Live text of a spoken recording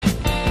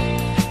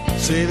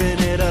saving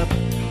it up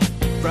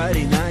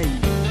Friday night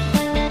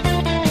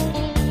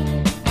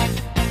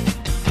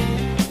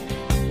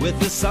with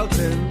the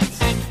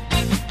Sultans,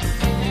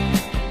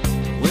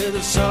 with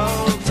the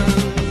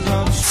Sultans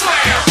of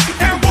Slam,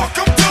 and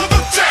welcome to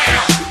the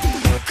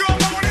jam.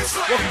 Come on and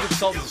slam. Welcome to the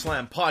Sultans of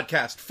Slam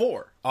podcast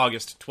for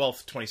August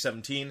 12th,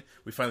 2017.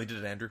 We finally did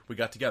it, Andrew. We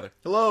got together.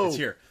 Hello. It's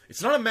here.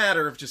 It's not a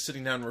matter of just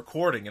sitting down and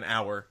recording an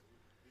hour.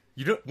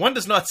 One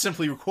does not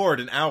simply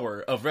record an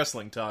hour of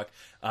wrestling talk.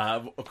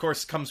 Of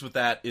course, comes with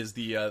that is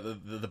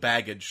the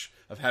baggage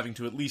of having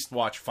to at least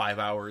watch 5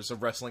 hours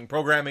of wrestling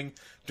programming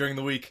during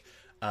the week.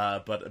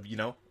 But you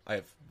know,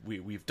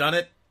 we've done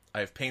it. I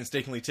have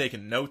painstakingly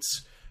taken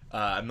notes.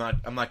 I'm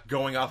not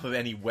going off of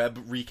any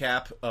web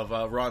recap of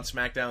Raw and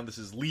SmackDown. This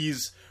is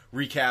Lee's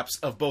recaps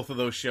of both of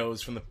those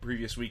shows from the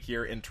previous week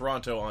here in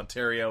Toronto,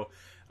 Ontario.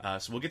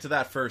 So we'll get to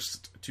that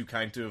first to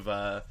kind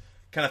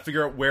of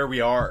figure out where we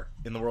are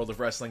in the world of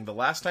wrestling. The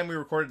last time we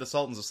recorded the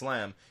Sultans of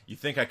Slam, you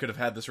think I could have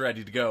had this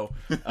ready to go,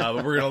 but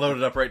we're going to load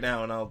it up right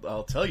now, and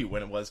I'll tell you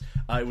when it was.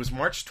 It was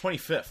March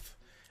 25th,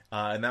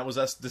 and that was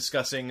us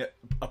discussing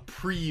a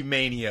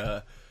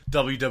pre-Mania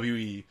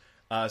WWE.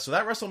 So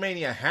that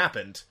WrestleMania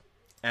happened,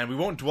 and we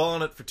won't dwell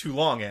on it for too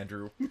long,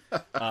 Andrew.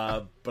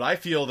 But I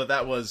feel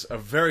that was a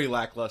very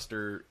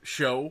lackluster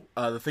show.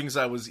 The things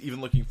I was even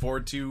looking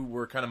forward to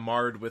were kind of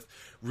marred with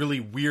really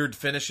weird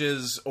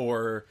finishes,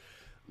 or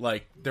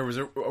like there was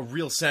a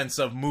real sense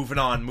of moving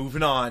on in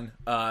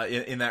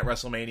that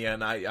WrestleMania,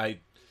 and I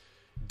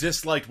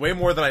disliked way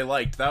more than I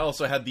liked. That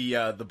also had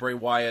the Bray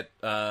Wyatt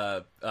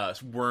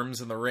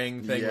worms in the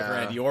ring thing with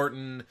Randy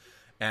Orton,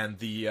 and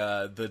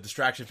the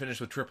distraction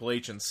finish with Triple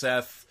H and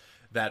Seth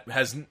that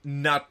has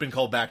not been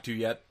called back to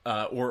yet,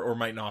 or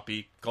might not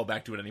be called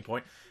back to at any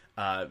point.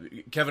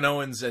 Kevin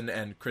Owens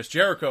and Chris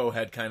Jericho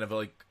had kind of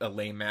like a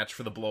lame match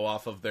for the blow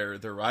off of their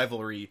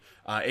rivalry.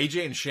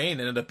 AJ and Shane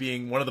ended up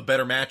being one of the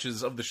better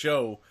matches of the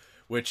show,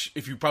 which,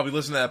 if you probably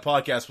listened to that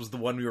podcast, was the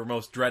one we were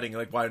most dreading.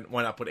 Like, why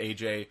not put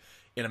AJ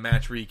in a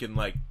match where he can,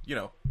 like, you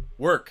know,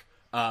 work?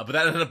 But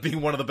that ended up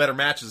being one of the better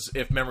matches,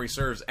 if memory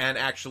serves, and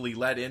actually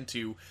led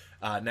into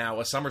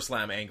now a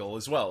SummerSlam angle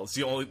as well. It's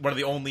one of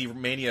the only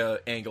Mania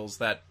angles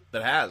that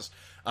has.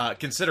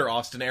 Consider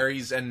Austin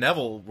Aries and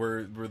Neville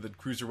were the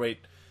cruiserweight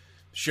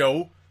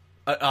show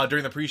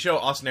during the pre-show.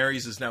 Austin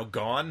Aries is now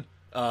gone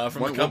from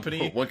the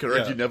company. One could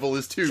argue Neville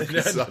is too,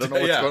 because I don't know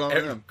what's going on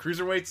with him.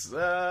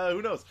 Cruiserweights,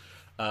 who knows?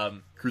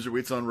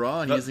 Cruiserweight's on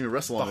Raw, and he doesn't even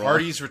wrestle on Raw. The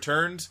Hardys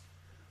returned.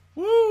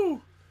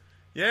 Woo!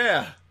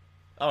 Yeah.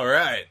 All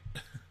right.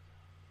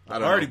 The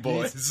Hardy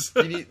Boys.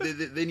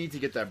 They need to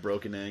get that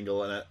broken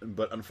angle,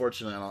 but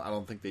unfortunately, I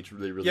don't think they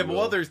really. Yeah, but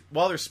will.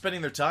 while they're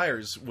spinning their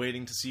tires,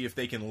 waiting to see if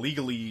they can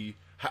legally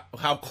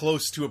how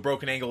close to a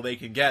broken angle they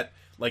can get.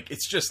 Like,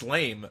 it's just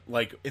lame.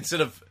 Like, instead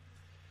of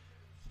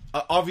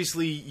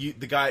obviously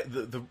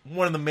the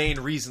one of the main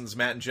reasons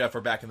Matt and Jeff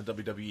are back in the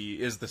WWE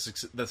is the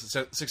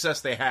success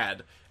they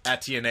had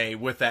at TNA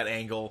with that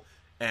angle,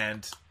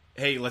 and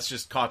hey, let's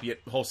just copy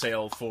it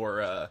wholesale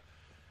for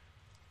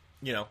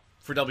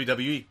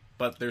WWE.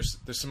 But there's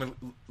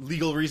some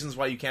legal reasons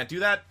why you can't do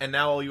that, and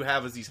now all you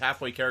have is these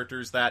halfway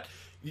characters that,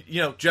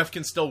 you know, Jeff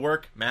can still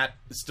work, Matt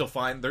is still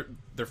fine,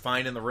 they're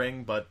fine in the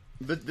ring, but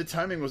the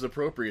timing was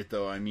appropriate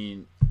though. I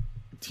mean,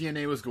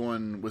 TNA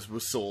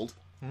was sold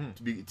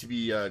to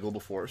be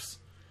Global Force.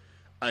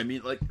 I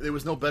mean, like, there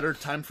was no better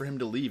time for him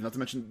to leave. Not to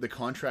mention the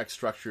contract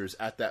structures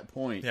at that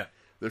point. Yeah,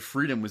 their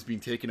freedom was being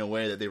taken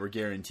away that they were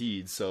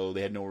guaranteed, so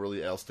they had nowhere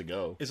really else to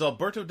go. Is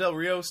Alberto Del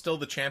Rio still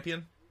the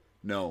champion?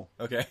 No.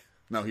 Okay.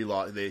 No, he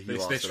lost. They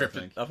stripped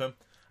it of him.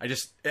 I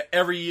just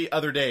every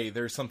other day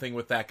there's something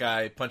with that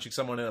guy punching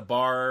someone in a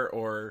bar,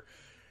 or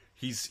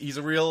he's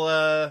a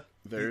real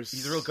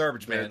he's a real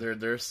garbage man.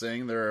 They're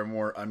saying there are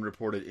more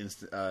unreported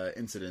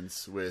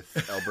incidents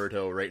with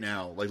Alberto right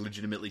now. Like,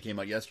 legitimately came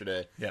out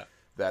yesterday. Yeah,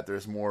 that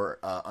there's more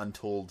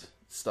untold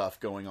stuff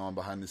going on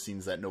behind the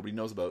scenes that nobody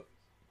knows about.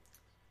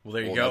 Well,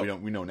 there you go.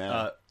 We know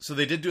now. So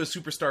they did do a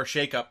superstar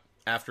shakeup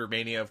after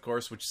Mania, of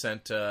course, which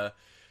sent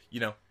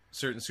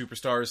certain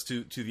superstars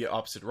to the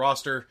opposite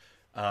roster.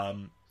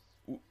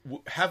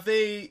 Have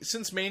they,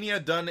 since Mania,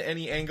 done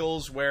any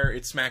angles where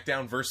it's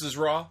SmackDown versus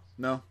Raw?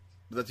 No,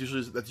 that's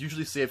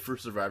usually saved for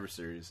Survivor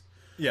Series.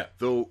 Yeah,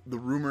 though the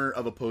rumor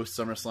of a post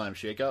SummerSlam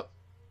shakeup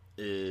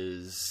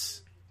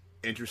is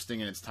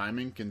interesting in its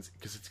timing,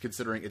 because it's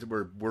considering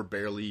we're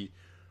barely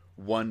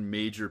one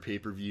major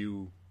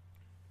pay-per-view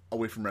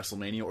away from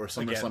WrestleMania, or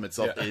SummerSlam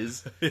itself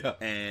is,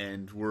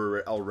 and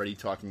we're already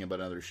talking about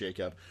another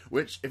shakeup.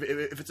 Which,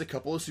 if it's a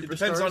couple of superstars, it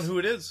depends on who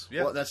it is.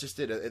 Yeah, well, that's just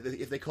it.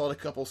 If they call it a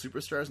couple of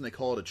superstars and they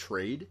call it a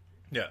trade,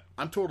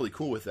 I'm totally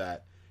cool with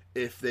that.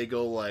 If they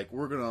go like,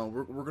 we're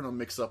gonna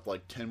mix up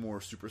like 10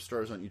 more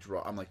superstars on each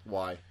Raw, I'm like,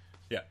 why?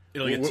 Yeah,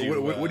 it'll get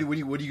what are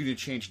you going to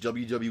change?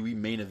 WWE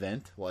main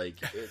event? Like,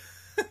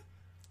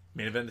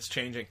 main event is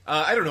changing.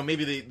 I don't know.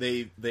 Maybe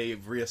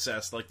they've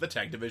reassessed like the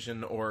tag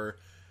division, or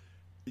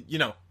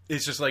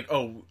it's just like,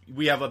 oh,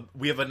 we have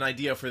an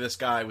idea for this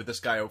guy with this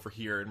guy over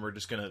here, and we're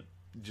just gonna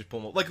just pull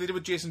him, like they did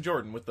with Jason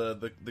Jordan with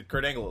the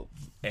Kurt Angle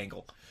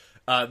angle.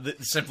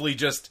 Simply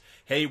just,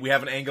 hey, we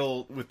have an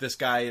angle with this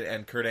guy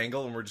and Kurt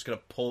Angle, and we're just gonna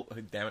pull.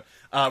 Damn it,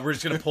 we're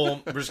just gonna pull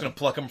him. We're just gonna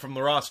pluck him from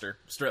the roster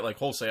straight, like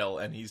wholesale,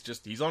 and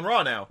he's on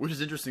Raw now, Which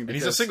is interesting and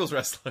because he's a singles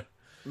wrestler.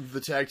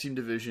 the tag team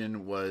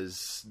division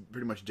was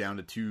pretty much down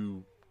to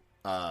two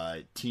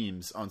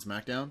teams on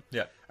SmackDown.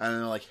 Yeah. And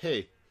they're like,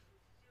 hey,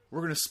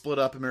 we're going to split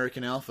up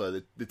American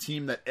Alpha, the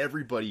team that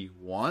everybody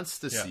wants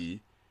to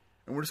see,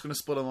 and we're just going to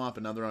split them up,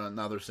 and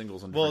now they're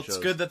singles on Well, different it's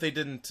shows. good that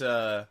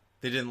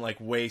they didn't like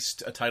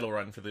waste a title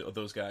run for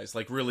those guys,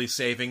 like really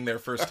saving their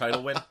first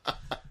title win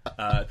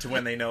to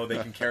when they know they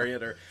can carry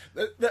it. Or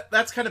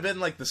that's kind of been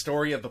like the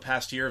story of the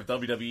past year of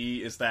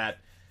WWE is that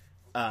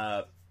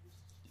I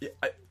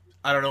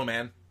don't know,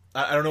 man.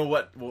 I don't know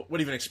what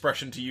even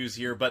expression to use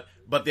here, but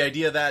the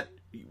idea that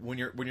when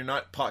you're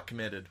not pot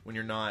committed, when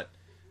you're not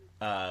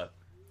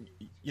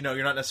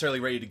you're not necessarily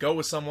ready to go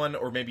with someone,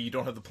 or maybe you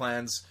don't have the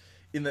plans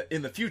in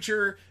the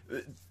future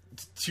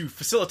to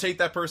facilitate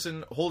that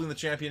person holding the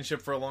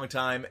championship for a long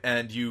time,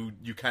 and you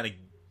kind of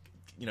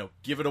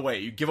give it away.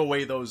 You give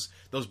away those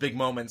big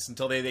moments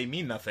until they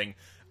mean nothing.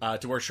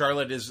 To where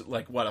Charlotte is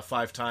like what, a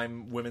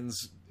 5-time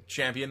women's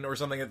champion or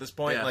something at this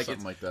point. Yeah, like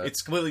something like that.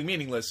 It's completely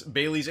meaningless.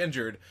 Bayley's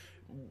injured.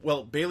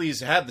 Well, Bayley's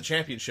had the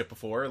championship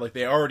before. Like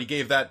they already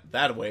gave that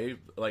away.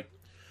 Like,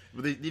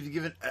 But they've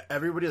given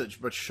everybody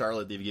but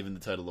Charlotte, they've given the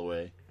title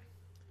away.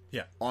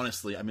 yeah,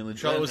 Honestly, I mean,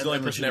 Charlotte was the only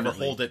person to ever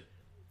legitimately. hold it.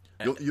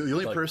 The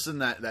only Like- person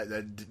that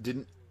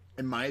didn't,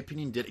 in my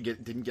opinion,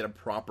 didn't get a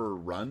proper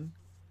run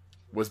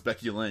was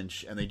Becky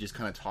Lynch, and they just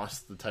kind of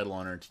tossed the title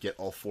on her to get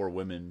all 4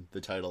 women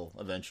the title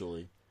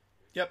eventually.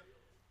 Yep.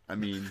 I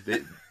mean,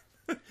 they,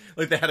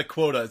 Like they had a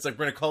quota. It's like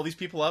we're gonna call these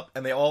people up,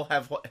 and they all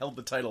have held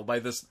the title by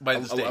this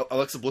date.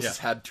 Alexa Bliss Yeah. has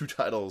had 2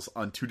 titles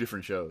on 2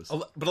 different shows.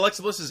 But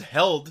Alexa Bliss has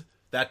held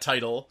that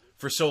title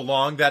for so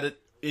long that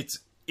it's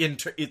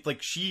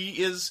like she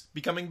is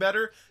becoming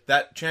better.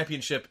 That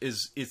championship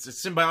it's a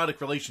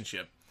symbiotic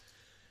relationship.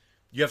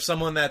 You have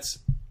someone that's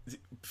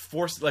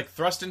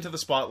thrust into the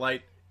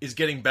spotlight, is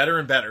getting better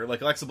and better. Like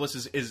Alexa Bliss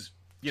is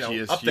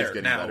up there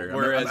getting now. better.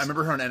 Whereas I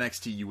remember her on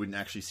NXT, you wouldn't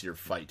actually see her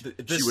fight.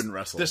 She wouldn't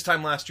wrestle. This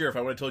time last year, if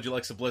I would have told you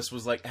Alexa Bliss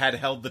was had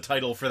held the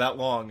title for that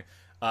long,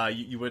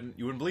 you wouldn't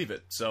believe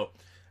it. So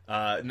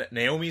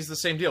Naomi's the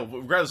same deal.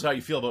 Regardless of how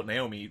you feel about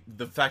Naomi,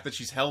 the fact that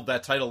she's held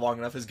that title long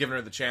enough has given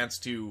her the chance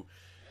to,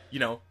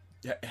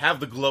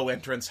 have the glow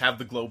entrance, have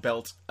the glow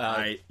belt.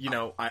 I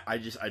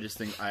just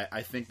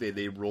think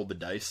they rolled the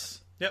dice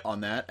Yep.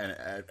 on that, and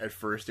at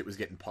first it was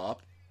getting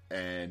popped,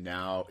 and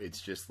now it's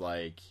just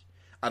like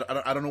I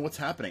don't know what's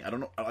happening. I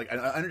don't know. Like I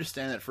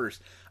understand at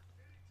first,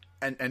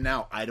 and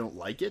now I don't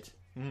like it,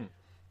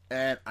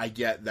 and I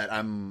get that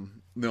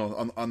I'm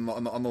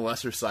on the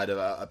lesser side of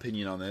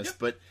opinion on this,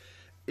 but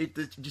it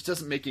just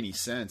doesn't make any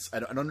sense. I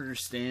don't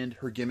understand.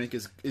 Her gimmick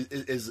is like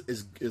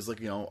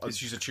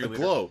She's a cheerleader.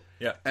 glow,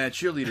 Yeah. and a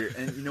cheerleader,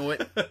 and you know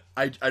what?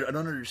 I don't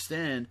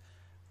understand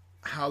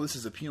how this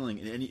is appealing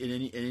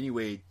in any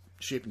way,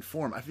 shape, and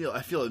form. I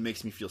feel it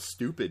makes me feel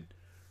stupid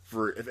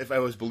for if I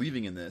was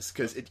believing in this,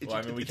 because we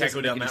can't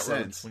go down that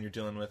road when you're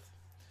dealing with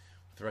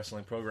the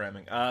wrestling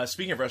programming.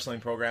 Speaking of wrestling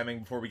programming,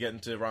 before we get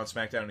into Raw and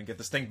SmackDown and get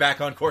this thing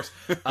back on course,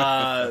 the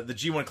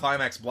G1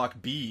 Climax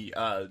Block B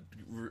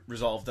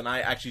resolved, and I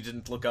actually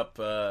didn't look up.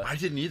 I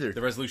didn't either.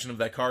 The resolution of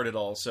that card at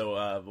all,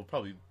 so we'll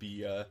probably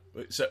be.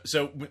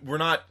 So we're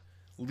not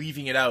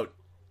leaving it out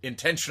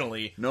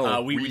intentionally.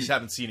 No, we just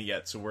haven't seen it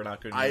yet, so we're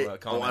not going to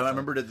comment. I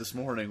remembered it this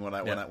morning when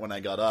I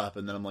got up,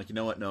 and then I'm like, you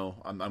know what? No,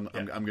 I'm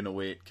going to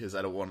wait because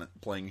I don't want it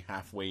playing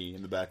halfway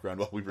in the background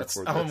while we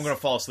record. I'm going to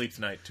fall asleep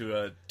tonight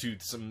to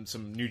some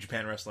New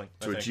Japan wrestling.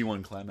 to a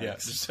G1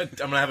 Climax. Yeah, I'm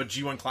going to have a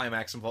G1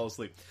 Climax and fall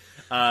asleep.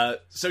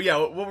 So yeah,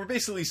 what we're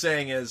basically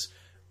saying is,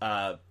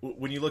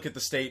 when you look at the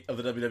state of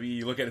the WWE,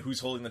 you look at who's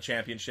holding the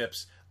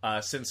championships.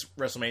 Since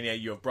WrestleMania,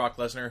 you have Brock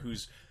Lesnar,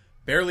 who's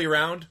barely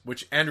around,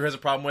 which Andrew has a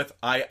problem with.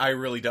 I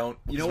really don't.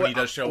 You know when what? he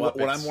does show up,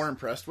 what it's- I'm more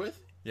impressed with?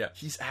 Yeah.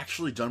 He's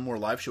actually done more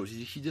live shows.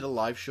 He did a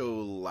live show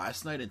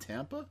last night in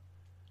Tampa.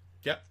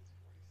 Yeah.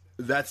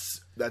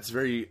 That's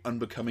very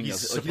unbecoming.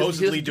 He's of him. Like, he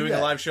supposedly doesn't do doing a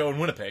that. live show in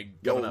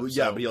Winnipeg. coming up,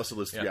 Yeah, so- but he also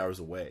lives 3 yeah. hours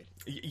away.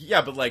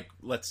 Yeah, but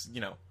let's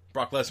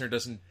Brock Lesnar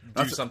doesn't do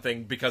That's-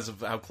 something because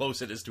of how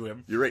close it is to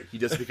him. You're right. He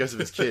does it because of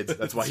his kids.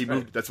 That's why he That's right.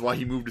 moved. That's why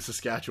he moved to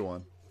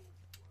Saskatchewan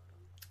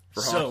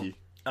for So, hockey.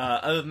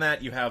 other than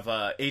that, you have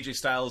AJ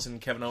Styles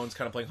and Kevin Owens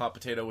kind of playing hot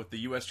potato with the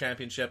U.S.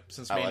 Championship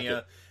since I like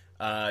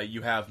Mania.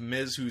 You have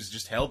Miz, who's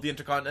just held the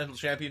Intercontinental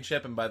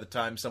Championship, and by the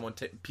time someone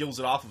peels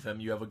it off of him,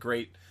 you have a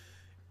great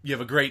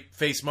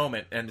face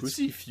moment. And Who's it's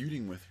he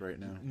feuding with right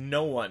now?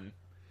 no one.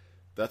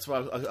 That's why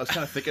I was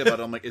kind of thinking about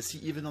it. I'm like, is he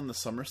even on the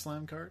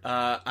SummerSlam card?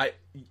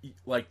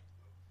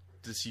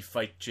 Does he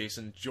fight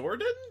Jason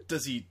Jordan?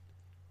 Does he?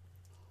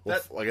 Well,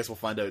 I guess we'll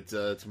find out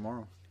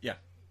tomorrow. Yeah.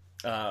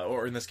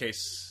 Or in this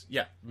case,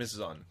 yeah, Miz is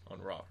on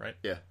Raw, right?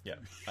 Yeah.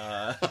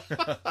 Yeah.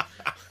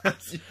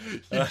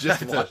 You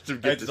just watched him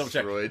I get had to double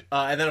check. destroyed.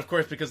 And then, of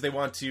course, because they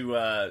want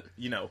to,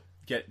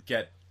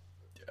 get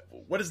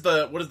what is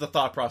the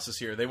thought process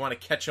here? They want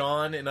to catch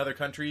on in other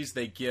countries.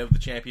 They give the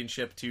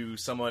championship to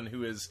someone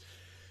who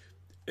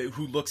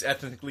looks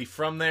ethnically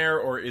from there,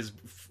 or is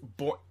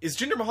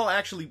Jinder Mahal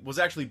was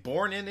actually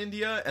born in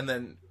India and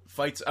then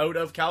fights out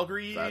of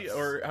Calgary,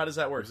 or how does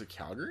that work? Was it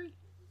Calgary?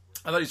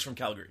 I thought he's from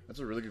Calgary. That's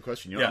a really good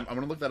question. Yeah. I'm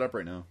going to look that up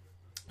right now.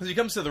 As he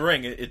comes to the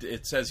ring,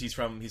 it says he's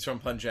from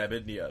Punjab,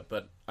 India,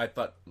 but I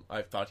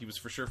thought he was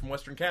for sure from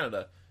Western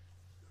Canada.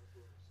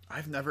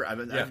 I've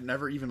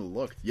never even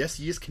looked. Yes,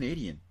 he is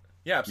Canadian.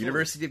 Yeah, absolutely.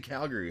 University of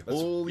Calgary.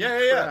 Holy yeah.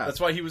 crap. That's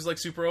why he was like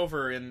super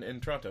over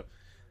in Toronto.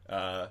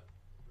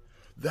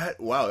 That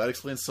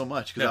explains so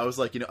much, because I was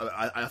like,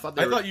 I thought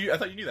I thought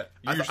you knew that.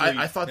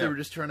 I thought they were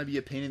just trying to be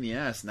a pain in the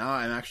ass. Now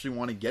I actually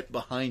want to get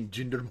behind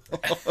Jinder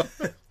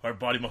Mahal. Hard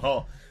Body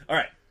Mahal. All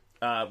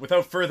right.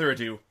 Without further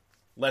ado,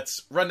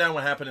 let's run down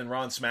what happened in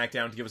Raw and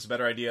SmackDown to give us a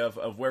better idea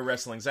of where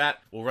wrestling's at.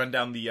 We'll run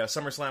down the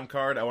SummerSlam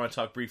card. I want to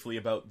talk briefly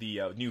about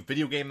the new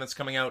video game that's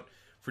coming out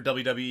for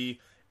WWE,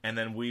 and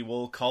then we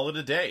will call it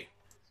a day.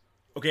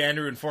 Okay,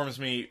 Andrew informs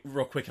me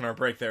real quick in our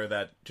break there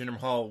that Jinder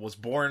Mahal was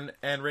born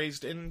and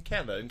raised in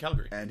Canada, in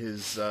Calgary. And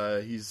which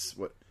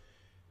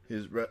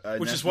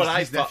is what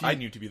I thought I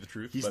knew to be the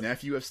truth. He's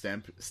nephew of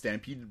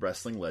Stampede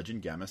Wrestling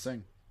legend Gamma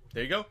Singh.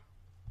 There you go.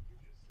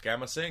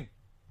 Gamma Singh.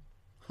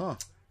 Huh.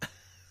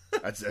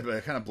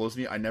 That kind of blows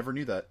me. I never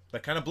knew that.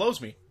 That kind of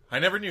blows me. I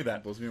never knew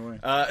that. Blows me away.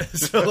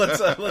 So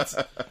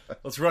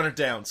let's run it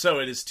down. So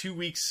it is 2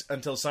 weeks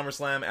until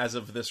SummerSlam as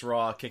of this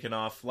Raw kicking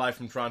off live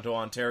from Toronto,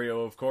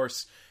 Ontario, of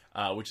course,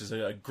 which is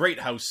a great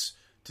house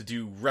to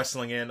do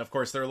wrestling in. Of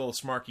course, they're a little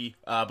smarky,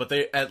 but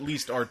they at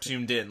least are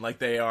tuned in. Like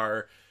they're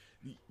a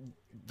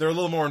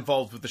little more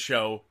involved with the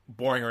show,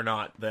 boring or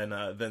not, than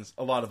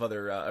a lot of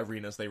other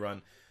arenas they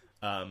run.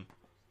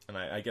 And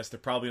I guess they're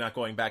probably not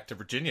going back to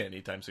Virginia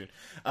anytime soon.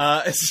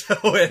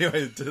 So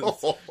anyway,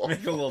 to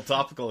make it a little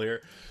topical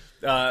here.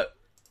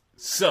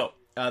 So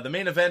the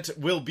main event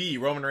will be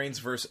Roman Reigns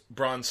versus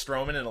Braun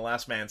Strowman in a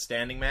last man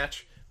standing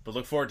match. But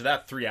look forward to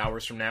that 3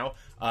 hours from now.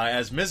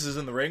 As Miz is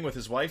in the ring with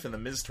his wife and the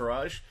Miz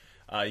Taraj.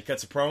 He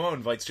cuts a promo,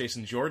 invites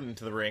Jason Jordan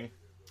to the ring.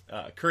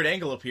 Kurt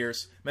Angle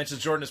appears,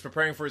 mentions Jordan is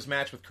preparing for his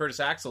match with Curtis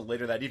Axel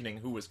later that evening,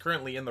 who was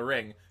currently in the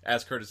ring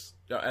as Kurt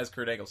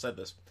Angle said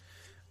this.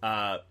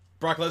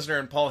 Brock Lesnar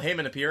and Paul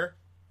Heyman appear,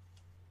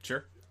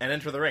 sure, and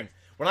enter the ring.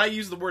 When I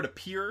use the word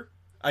appear,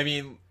 I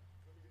mean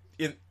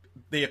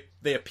they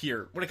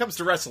appear. When it comes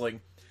to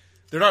wrestling,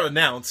 they're not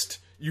announced.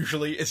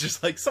 Usually, it's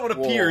just like someone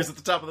appears at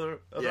the top of the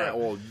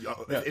ring.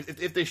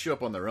 If they show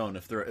up on their own,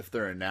 if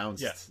they're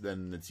announced,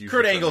 then it's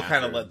usually Kurt Angle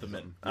kind of led them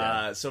in.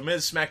 Yeah. So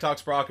Miz smack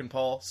talks Brock and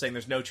Paul, saying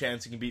there's no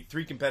chance he can beat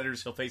 3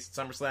 competitors he'll face at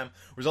SummerSlam,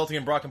 resulting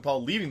in Brock and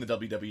Paul leaving the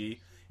WWE,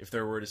 if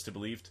their word is to be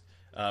believed.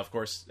 Of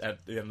course,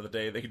 at the end of the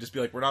day, they could just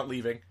be like, "We're not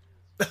leaving,"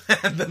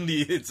 and then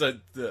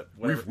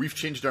we've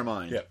changed our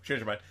mind. Yeah,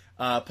 changed our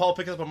mind. Paul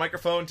picks up a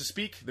microphone to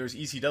speak. There's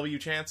ECW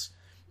chants.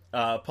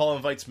 Paul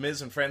invites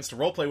Miz and friends to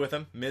roleplay with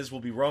him. Miz will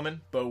be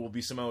Roman, Bo will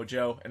be Samoa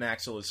Joe, and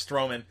Axel is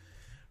Strowman.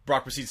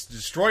 Brock proceeds to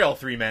destroy all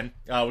 3 men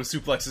with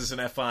suplexes and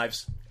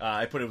F5s.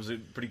 I put it was a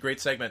pretty great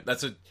segment.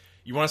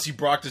 You want to see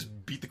Brock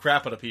just beat the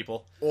crap out of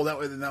people. Well, that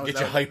was get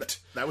you hyped.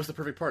 That was the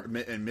perfect part.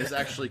 And Miz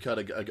actually cut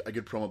a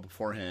good promo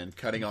beforehand,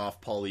 cutting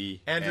off Paulie.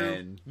 Andrew,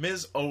 and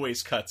Miz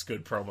always cuts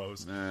good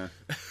promos.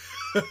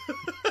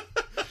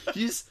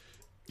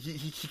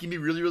 He can be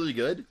really, really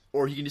good,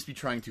 or he can just be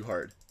trying too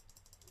hard.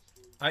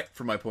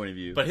 From my point of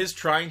view. But his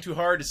trying too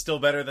hard is still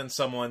better than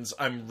someone's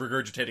I'm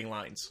regurgitating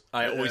lines.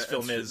 I always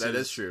feel Miz. That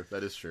is true.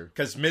 That is true.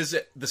 Because Miz,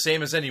 the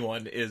same as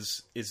anyone,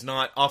 is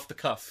not off the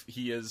cuff.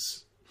 He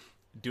is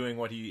doing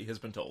what he has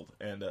been told.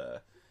 And,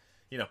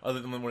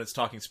 other than when it's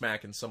talking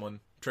smack and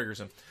someone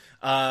triggers him.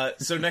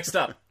 So next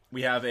up,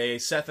 we have a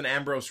Seth and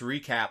Ambrose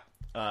recap.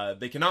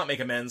 They cannot make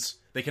amends.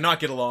 They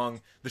cannot get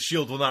along. The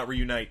Shield will not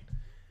reunite.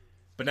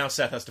 But now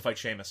Seth has to fight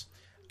Sheamus.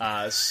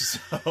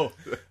 So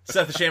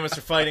Seth and Sheamus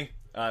are fighting.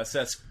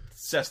 Seth's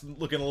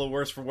looking a little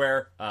worse for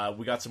wear.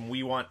 We got some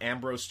 "We Want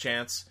Ambrose"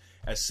 chants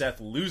as Seth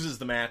loses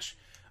the match.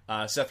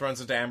 Seth runs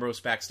into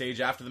Ambrose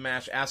backstage after the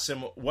match, asks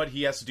him what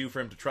he has to do for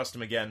him to trust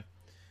him again.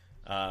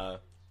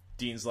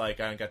 Dean's like,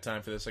 "I ain't got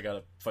time for this. I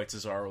gotta fight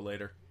Cesaro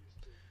later.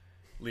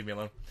 Leave me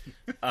alone."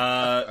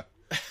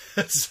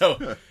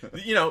 So,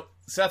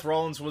 Seth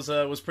Rollins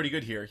was pretty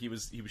good here. He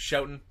was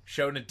shouting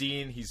at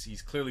Dean.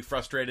 He's clearly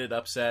frustrated,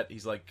 upset.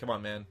 He's like, "Come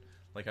on, man.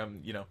 Like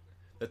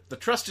the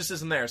trust just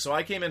isn't there." So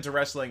I came into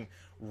wrestling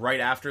right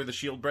after the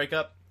Shield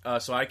breakup.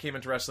 So I came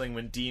into wrestling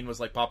when Dean was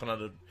like popping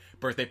out of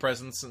birthday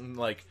presents and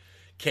like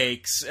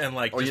cakes and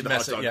like just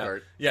messing,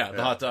 cart. The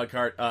hot dog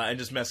cart, and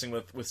just messing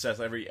with Seth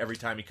every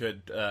time he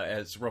could,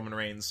 as Roman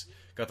Reigns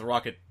got the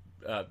rocket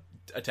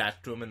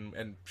attached to him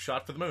and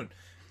shot for the moon.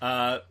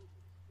 I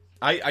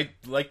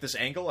like this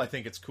angle. I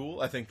think it's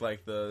cool. I think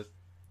like the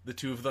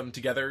two of them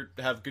together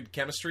have good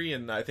chemistry,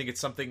 and I think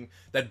it's something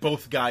that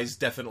both guys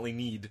definitely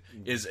need.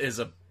 Is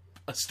a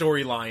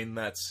storyline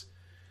that's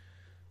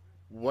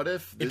what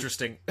if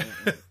interesting.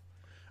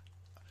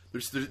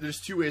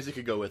 There's 2 ways it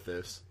could go with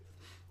this.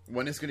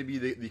 When is going to be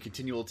the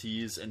continual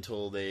tease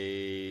until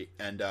they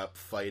end up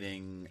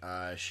fighting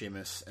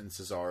Sheamus and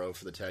Cesaro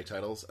for the tag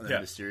titles, and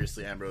then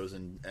mysteriously Ambrose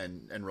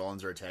and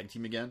Rollins are a tag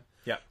team again?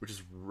 Yeah. Which is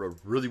a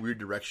really weird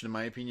direction in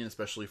my opinion,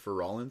 especially for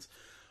Rollins.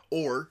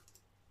 Or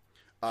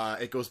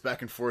it goes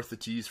back and forth the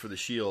tease for the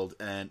Shield,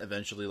 and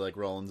eventually like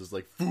Rollins is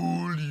like,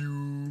 "Fool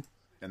you,"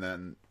 and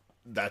then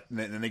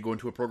they go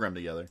into a program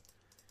together.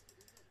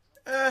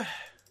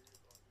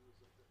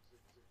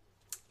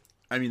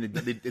 I mean,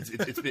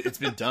 it's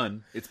been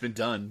done. It's been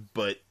done,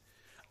 but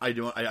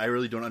I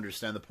really don't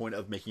understand the point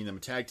of making them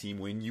a tag team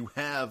when you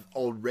have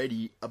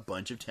already a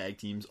bunch of tag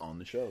teams on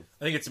the show.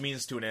 I think it's a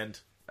means to an end.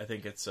 I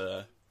think it's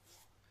I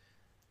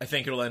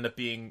think it'll end up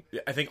being.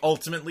 I think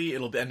ultimately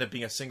it'll end up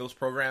being a singles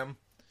program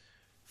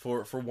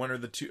for one or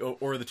the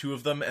two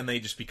of them, and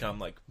they just become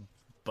like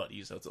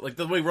buddies. Like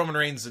the way Roman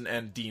Reigns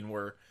and Dean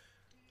were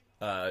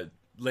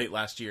late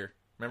last year.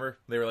 Remember,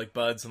 they were like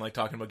buds and like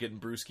talking about getting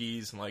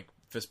brewskis and like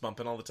fist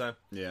bumping all the time.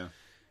 Yeah.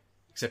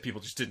 Except people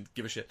just didn't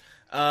give a shit.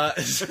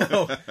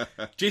 So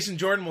Jason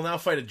Jordan will now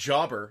fight a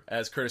jobber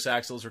as Curtis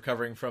Axel is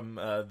recovering from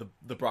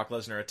the Brock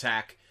Lesnar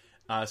attack.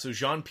 So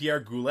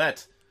Jean-Pierre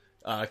Goulet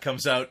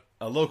comes out,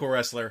 a local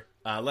wrestler.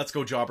 Let's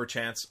go jobber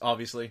chants,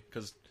 obviously,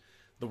 because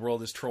the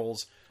world is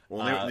trolls.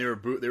 Well, they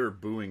were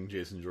booing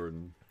Jason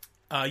Jordan.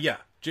 Yeah,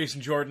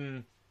 Jason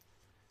Jordan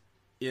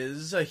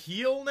is a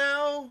heel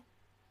now.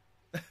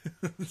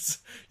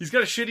 He's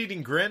got a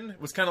shit-eating grin.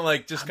 It was kind of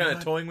like just kind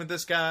of toying with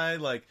this guy.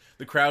 Like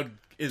the crowd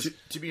is.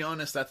 To be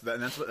honest, that's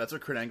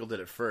what Kurt Angle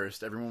did at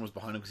first. Everyone was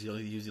behind him because he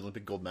was the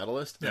Olympic gold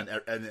medalist, and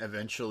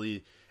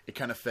eventually it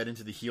kind of fed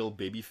into the heel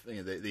baby,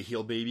 the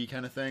heel baby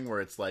kind of thing, where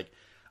it's like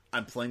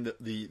I'm playing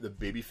the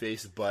baby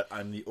face, but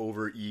I'm the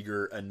over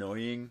eager,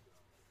 annoying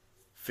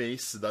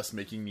face, thus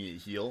making me a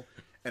heel.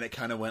 And it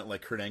kind of went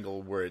like Kurt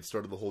Angle, where it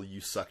started the whole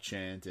 "you suck"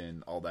 chant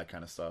and all that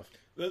kind of stuff.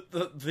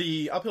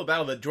 The uphill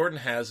battle that Jordan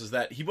has is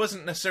that he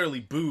wasn't necessarily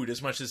booed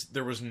as much as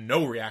there was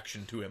no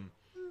reaction to him.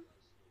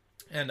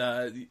 And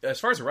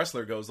as far as a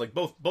wrestler goes, like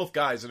both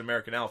guys in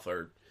American Alpha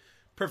are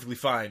perfectly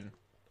fine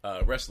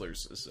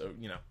wrestlers. So,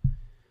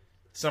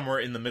 somewhere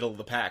in the middle of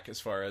the pack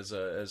as far as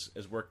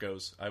work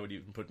goes. I would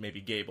even put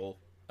maybe Gable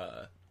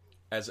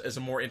as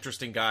a more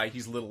interesting guy.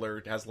 He's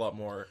littler, has a lot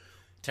more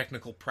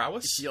technical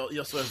prowess. He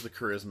also has the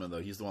charisma,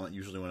 though. He's the one that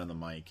usually went on the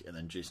mic, and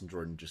then Jason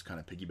Jordan just kind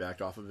of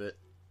piggybacked off of it.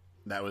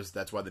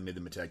 That's why they made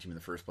them a tag team in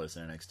the first place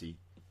in NXT.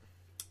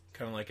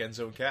 Kind of like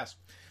Enzo and Cass.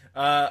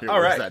 All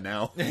right, that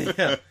now.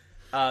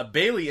 Yeah.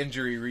 Bayley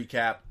injury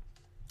recap.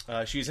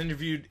 She's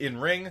interviewed in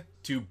ring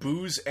to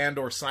boos and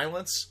or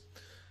silence.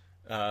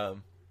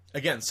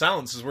 Again,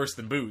 silence is worse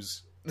than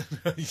boos.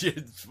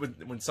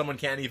 when someone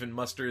can't even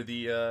muster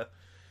the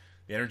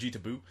energy to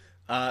boo.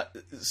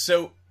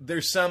 So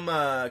there's some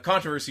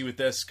controversy with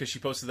this because she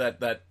posted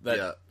that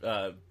the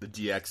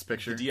DX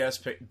picture, the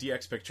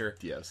DX picture,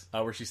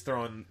 where she's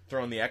throwing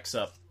the X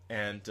up,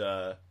 and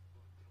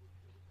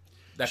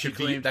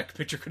that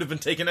picture could have been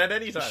taken at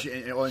any time.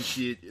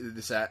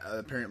 This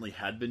apparently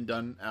had been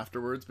done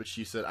afterwards, but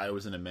she said I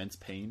was in immense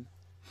pain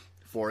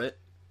for it,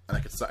 and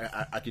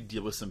I could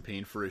deal with some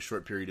pain for a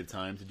short period of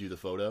time to do the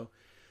photo.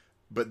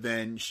 But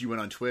then she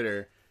went on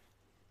Twitter.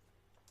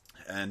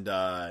 And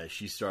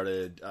she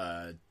started,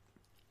 I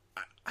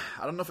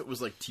don't know if it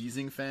was like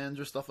teasing fans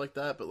or stuff like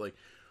that, but like,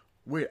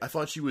 wait, I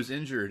thought she was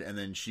injured. And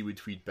then she would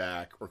tweet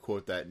back or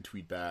quote that and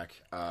tweet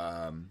back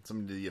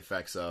something to the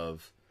effects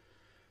of,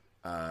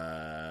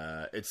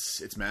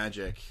 it's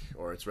magic,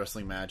 or it's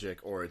wrestling magic,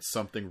 or it's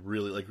something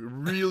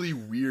really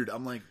weird.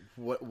 I'm like,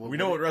 what we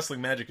know what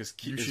wrestling magic is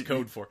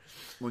code for.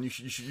 Well, you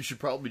should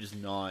probably just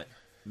not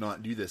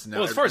do this. Now,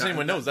 well, as far as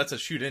anyone knows, that's a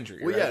shoot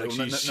injury. Well, right?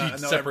 yeah, like she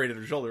separated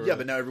her shoulder. Yeah,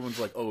 but now everyone's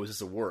like, "Oh, is this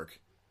a work?"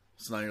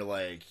 So now you're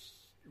like,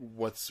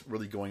 "What's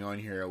really going on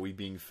here? Are we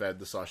being fed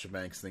the Sasha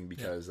Banks thing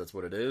because that's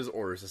what it is,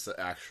 or is this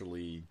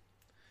actually?"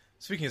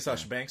 Speaking of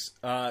Sasha Banks,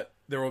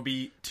 there will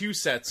be 2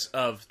 sets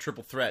of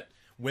triple threat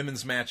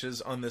women's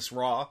matches on this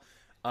Raw,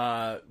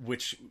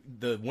 which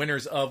the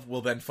winners of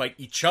will then fight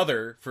each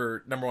other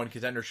for #1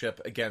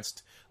 contendership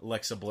against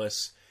Alexa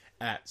Bliss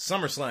at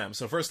SummerSlam.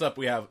 So first up,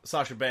 we have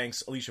Sasha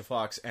Banks, Alicia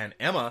Fox, and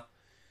Emma,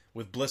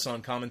 with Bliss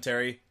on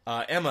commentary.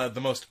 Emma, the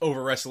most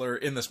over wrestler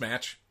in this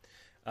match.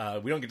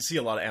 We don't get to see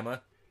a lot of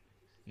Emma,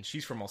 and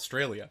she's from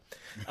Australia.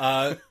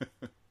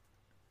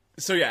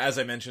 So yeah, as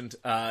I mentioned,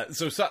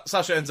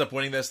 Sasha ends up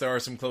winning this. There are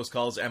some close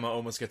calls. Emma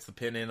almost gets the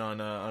pin in on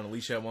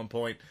Alicia at one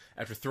point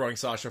after throwing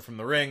Sasha from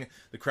the ring.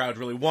 The crowd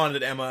really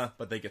wanted Emma,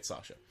 but they get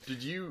Sasha.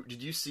 Did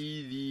you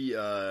see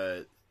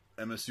the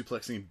Emma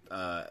suplexing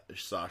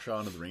Sasha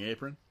onto the ring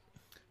apron?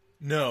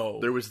 No.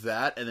 There was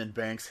that, and then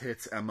Banks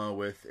hits Emma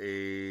with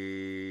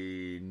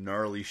a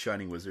gnarly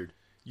Shining Wizard.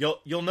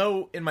 You'll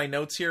know in my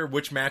notes here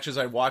which matches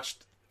I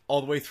watched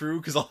all the way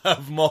through, because I'll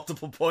have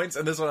multiple points,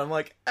 and this one I'm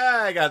like,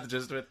 I got the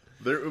gist of it.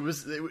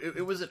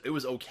 It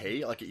was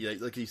okay. Like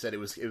you said, it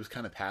was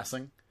kind of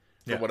passing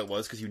for what it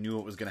was, because you knew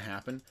what was going to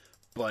happen.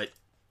 But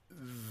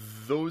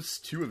those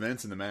 2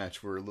 events in the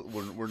match were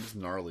just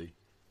gnarly,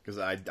 because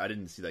I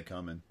didn't see that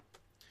coming.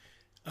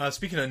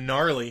 Speaking of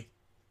gnarly,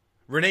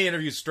 Renee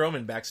interviews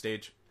Strowman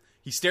backstage.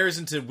 He stares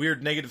into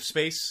weird negative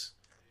space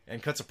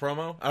and cuts a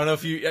promo. I don't know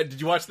if you...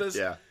 did you watch this?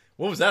 Yeah.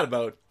 What was that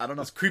about? I don't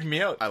know. It's creeping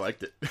me out. I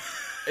liked it.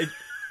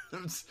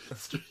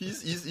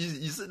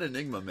 He's an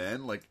enigma,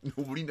 man. Like,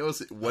 nobody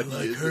knows what he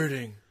is.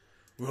 hurting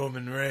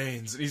Roman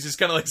Reigns. And he's just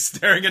kind of like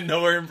staring at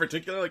nowhere in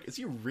particular. Like, is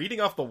he reading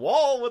off the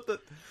wall? What the...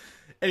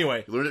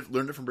 Anyway.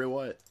 Learned it from Bray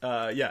Wyatt.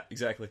 Yeah,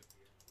 exactly.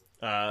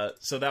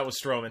 So that was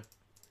Strowman.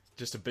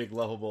 Just a big,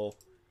 lovable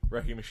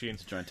wrecking machine.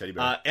 It's a giant teddy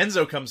bear.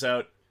 Enzo comes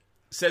out,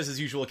 says his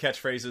usual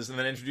catchphrases, and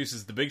then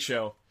introduces the Big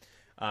Show,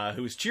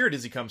 who is cheered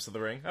as he comes to the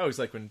ring. I always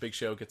like when Big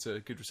Show gets a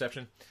good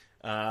reception.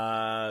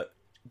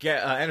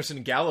 Anderson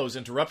and Gallows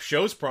interrupt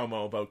Show's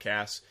promo about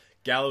Cass.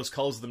 Gallows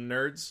calls them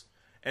nerds.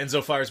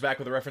 Enzo fires back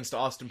with a reference to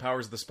Austin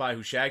Powers, the spy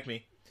who shagged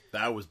me.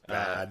 That was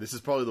bad. This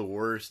is probably the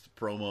worst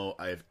promo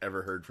I've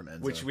ever heard from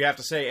Enzo. Which we have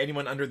to say,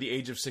 anyone under the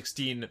age of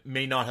 16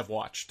 may not have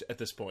watched at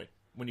this point,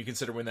 when you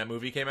consider when that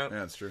movie came out. Yeah,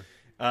 that's true.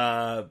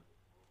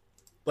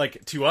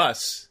 Like, to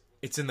us,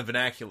 it's in the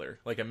vernacular.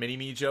 Like a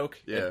mini-me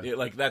joke. Yeah.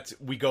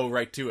 We go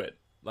right to it.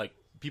 Like,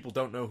 people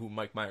don't know who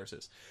Mike Myers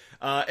is.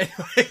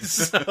 Anyway,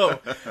 so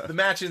a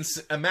match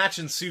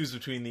ensues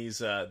between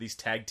these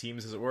tag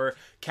teams, as it were.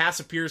 Cass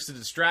appears to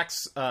distract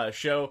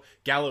Show.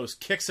 Gallows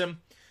kicks him.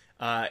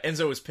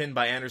 Enzo is pinned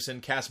by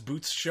Anderson. Cass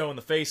boots Show in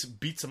the face,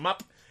 beats him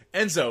up.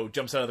 Enzo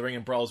jumps out of the ring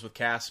and brawls with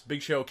Cass.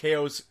 Big Show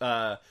KOs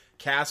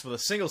Cass with a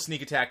single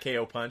sneak attack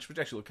KO punch, which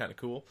actually looked kind of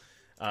cool.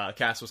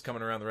 Cass was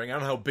coming around the ring. I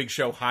don't know how Big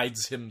Show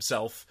hides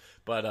himself,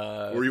 but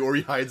or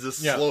he hides a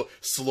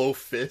slow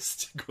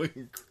fist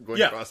going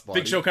across body.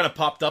 Big Show kind of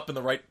popped up in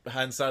the right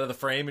hand side of the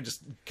frame and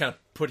just kind of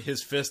put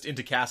his fist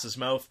into Cass's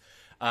mouth.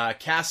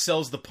 Cass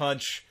sells the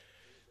punch.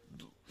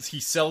 He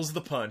sells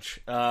the punch,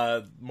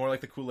 more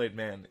like the Kool-Aid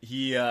Man.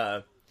 He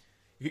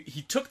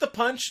took the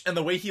punch, and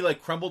the way he like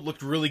crumbled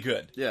looked really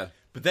good. Yeah.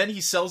 But then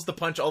he sells the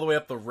punch all the way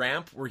up the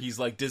ramp, where he's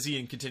like dizzy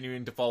and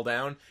continuing to fall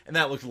down, and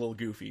that looked a little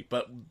goofy.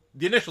 But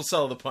the initial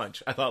sell of the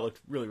punch, I thought looked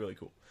really, really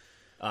cool.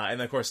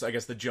 And of course, I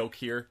guess the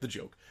joke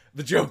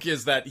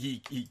is that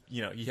he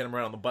hit him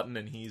right on the button,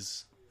 and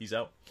he's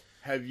out.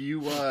 Have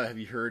you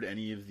heard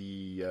any of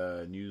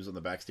the news on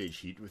the backstage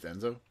heat with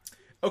Enzo?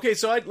 Okay,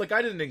 so I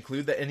didn't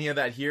include any of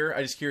that here.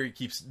 I just hear he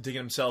keeps digging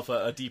himself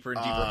a deeper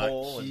and deeper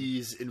hole.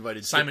 He's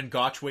invited Simon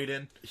Gotch weighed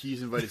in.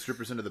 He's invited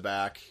strippers into the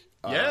back.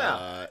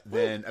 Yeah.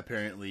 Then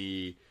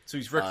apparently, so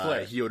he's Ric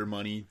Flair. He owed her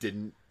money.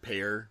 Didn't pay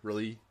her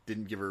really.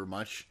 Didn't give her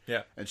much.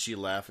 Yeah. And she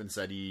left and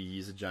said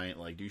he's a giant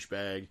like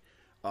douchebag.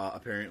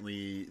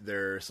 Apparently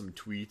there are some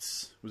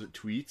tweets. Was it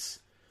tweets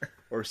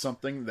or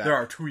something? That there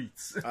are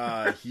tweets.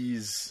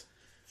 He's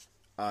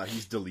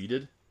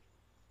deleted.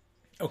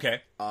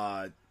 Okay.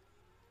 I'm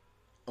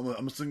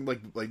just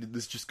thinking like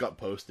this just got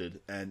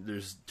posted, and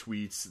there's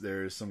tweets.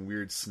 There's some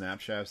weird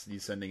Snapchats that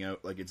he's sending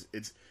out. Like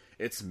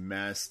it's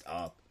messed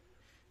up.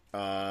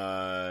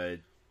 They've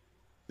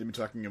been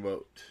talking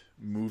about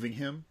moving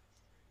him.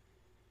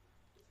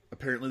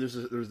 Apparently,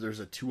 there's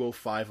a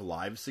 205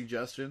 Live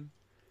suggestion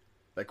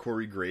that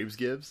Corey Graves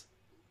gives.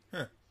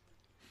 Huh.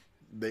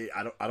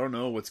 I don't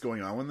know what's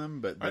going on with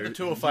them, but aren't the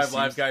 205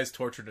 Live guys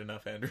tortured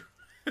enough, Andrew?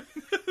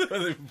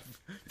 They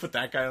put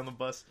that guy on the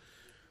bus.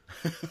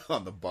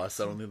 On the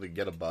bus, I don't think they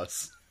get a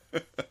bus.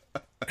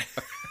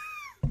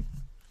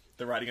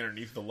 They're riding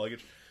underneath the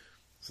luggage.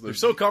 So they're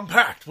so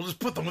compact. We'll just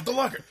put them with the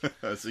luggage.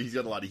 So he's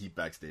got a lot of heat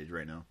backstage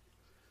right now.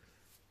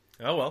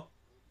 Oh well.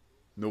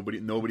 Nobody.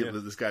 Yeah.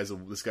 This guy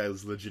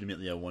is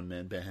legitimately a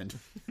one-man band.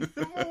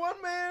 A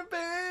one-man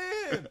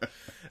band.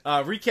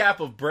 Recap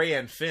of Bray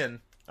and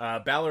Finn.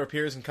 Balor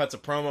appears and cuts a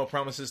promo,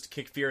 promises to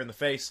kick Fear in the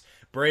face.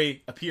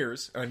 Bray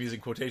appears, and I'm using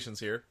quotations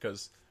here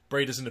because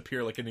Bray doesn't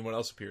appear like anyone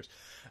else appears.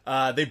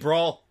 They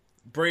brawl.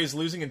 Bray is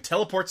losing and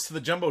teleports to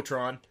the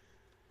Jumbotron.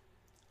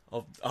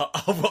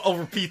 I'll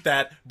repeat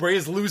that. Bray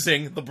is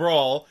losing the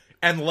brawl,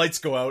 and the lights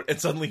go out, and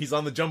suddenly he's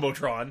on the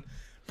Jumbotron.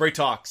 Bray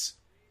talks.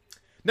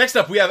 Next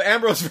up, we have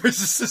Ambrose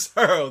versus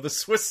Cesaro, the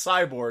Swiss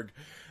cyborg,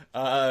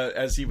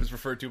 as he was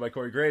referred to by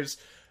Corey Graves.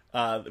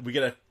 We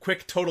get a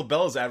quick Total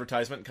Bellas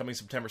advertisement coming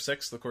September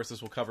 6th. Of course,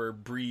 this will cover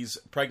Bree's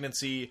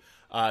pregnancy,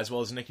 as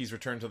well as Nikki's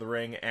return to the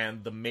ring,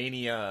 and the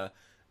Mania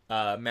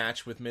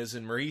match with Miz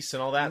and Maurice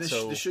and all that.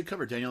 This should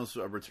cover Daniel's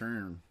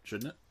return,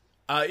 shouldn't it?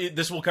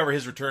 This will cover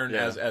his return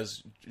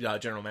as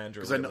general manager.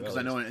 Because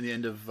I know in the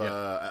end of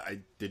I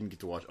didn't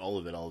get to watch all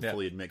of it. I'll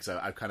fully admit, because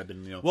I've kind of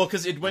been well,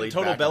 because it went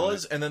Total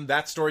Bellas, and then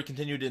that story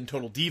continued in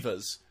Total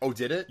Divas. Oh,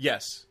 did it?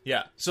 Yes,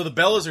 yeah. So the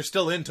Bellas are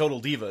still in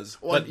Total Divas,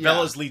 but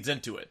Bellas leads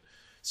into it.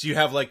 So you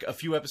have like a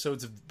few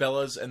episodes of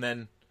Bellas, and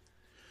then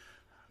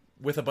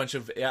with a bunch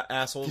of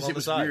assholes on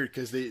the side. It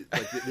was weird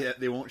because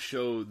they won't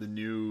show the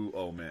new.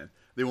 Oh man,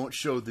 they won't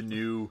show the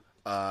new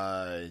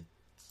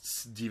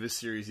Diva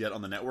series yet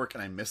on the network,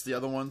 and I missed the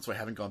other one, so I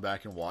haven't gone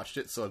back and watched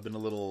it. So I've been a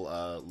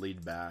little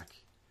laid back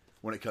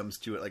when it comes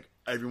to it. Like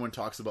everyone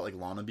talks about like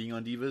Lana being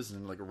on Divas,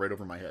 and like right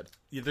over my head.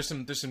 Yeah, there's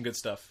some good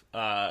stuff.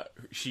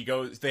 She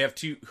goes. They have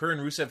two. Her and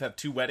Rusev have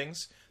two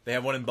weddings. They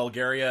have one in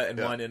Bulgaria and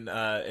one in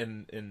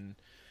on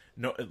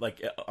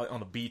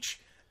the beach.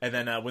 And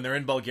then when they're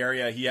in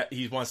Bulgaria,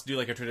 he wants to do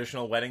like a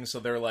traditional wedding, so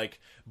they're like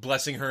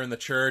blessing her in the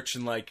church,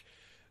 and like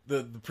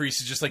the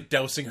priest is just like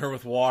dousing her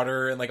with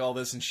water and like all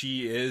this, and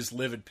she is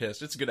livid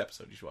pissed. It's a good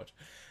episode. You should watch.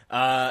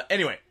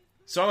 Anyway,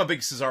 so I'm a big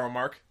Cesaro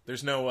mark.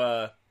 There's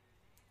no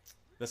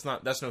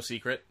that's no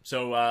secret.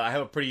 So I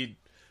have a pretty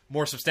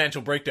more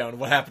substantial breakdown of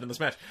what happened in this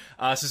match.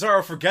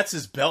 Cesaro forgets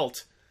his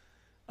belt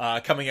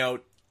coming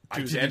out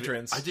to his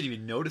entrance. I didn't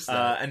even notice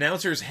that.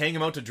 Announcers hang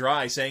him out to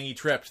dry, saying he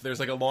tripped. There's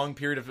like a long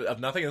period of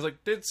nothing. It's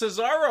like, did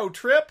Cesaro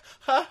trip?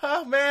 Ha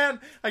ha, man.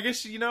 I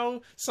guess,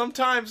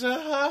 sometimes. Ha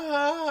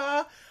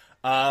ha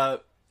ha.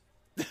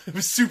 It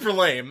was super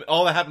lame.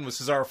 All that happened was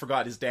Cesaro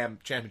forgot his damn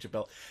championship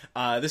belt.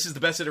 This is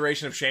the best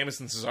iteration of Sheamus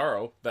and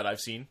Cesaro that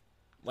I've seen.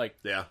 Like,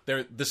 yeah.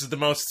 This is the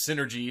most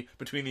synergy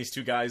between these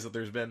two guys that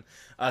there's been.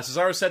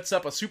 Cesaro sets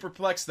up a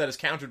superplex that is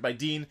countered by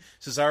Dean.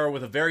 Cesaro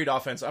with a varied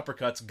offense,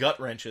 uppercuts, gut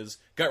wrenches.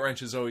 Gut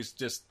wrenches always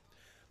just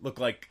look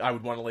like I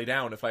would want to lay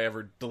down if I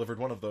ever delivered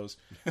one of those.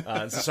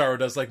 And Cesaro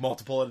does like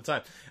multiple at a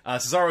time.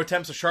 Cesaro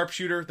attempts a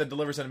sharpshooter, then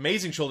delivers an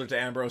amazing shoulder to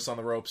Ambrose on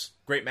the ropes.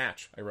 Great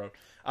match, I wrote.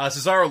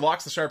 Cesaro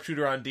locks the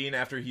sharpshooter on Dean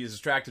after he is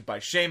distracted by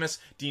Sheamus.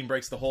 Dean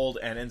breaks the hold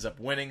and ends up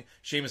winning.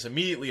 Sheamus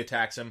immediately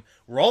attacks him.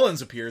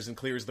 Rollins appears and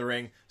clears the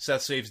ring.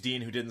 Seth saves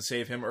Dean, who didn't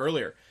save him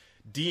earlier.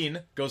 Dean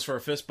goes for a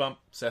fist bump.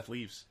 Seth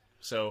leaves.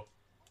 So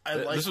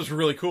this was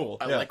really cool.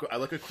 I like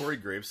what Corey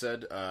Graves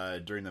said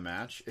during the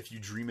match. If you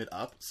dream it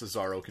up,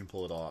 Cesaro can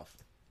pull it off.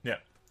 Yeah,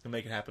 he'll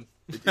make it happen.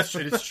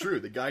 It's true.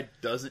 The guy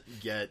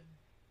doesn't get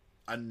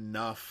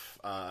enough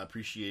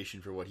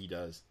appreciation for what he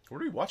does.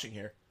 What are we watching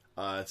here?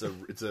 It's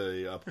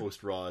a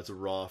post Raw. It's a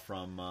Raw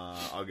from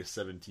August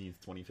 17th,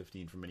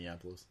 2015 from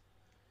Minneapolis.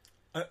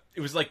 It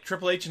was like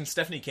Triple H and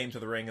Stephanie came to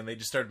the ring and they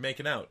just started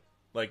making out,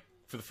 like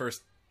for the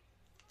first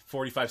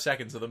 45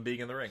 seconds of them being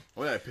in the ring.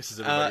 Oh yeah, it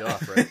pisses everybody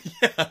off, right?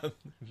 Yeah,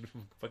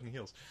 fucking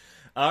heels.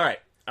 All right,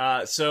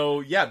 so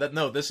yeah,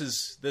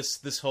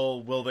 this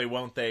whole will they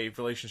won't they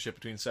relationship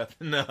between Seth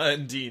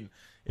and Dean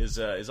is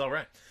all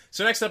right.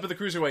 So next up at the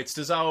Cruiserweights,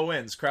 Tozawa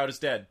wins. Crowd is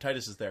dead.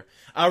 Titus is there.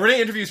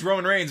 Renee interviews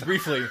Roman Reigns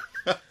briefly.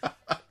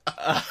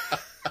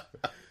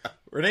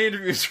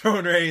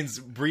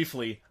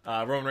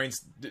 Roman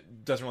Reigns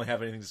doesn't really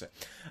have anything to say.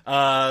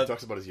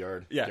 Talks about his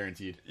yard. Yeah.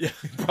 Guaranteed. Yeah,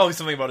 probably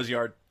something about his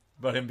yard.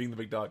 About him being the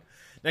big dog.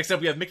 Next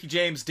up, we have Mickie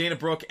James, Dana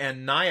Brooke,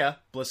 and Nia.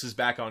 Bliss is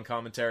back on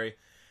commentary.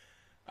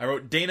 I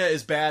wrote, Dana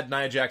is bad,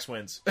 Nia Jax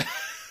wins.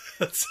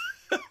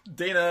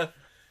 Dana...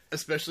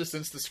 Especially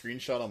since the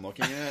screenshot I'm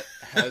looking at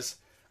has...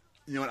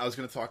 You know what? I was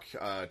going to talk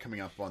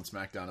coming up on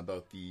SmackDown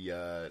about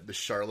the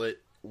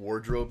Charlotte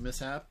wardrobe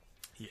mishap.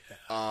 Yeah,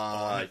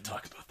 I want to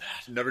talk about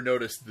that. Never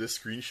noticed this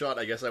screenshot.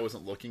 I guess I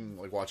wasn't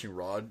watching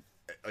Raw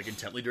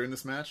intently during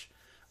this match.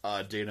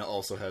 Dana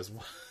also has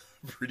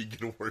pretty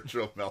good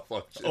wardrobe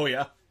malfunction. Oh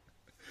yeah.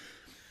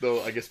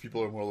 Though I guess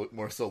people are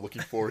more so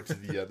looking forward to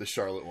the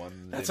Charlotte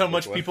one. That's how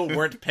much people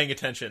weren't paying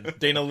attention.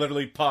 Dana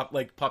literally popped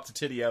a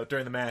titty out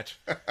during the match.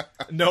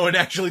 No one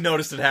actually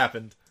noticed it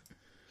happened.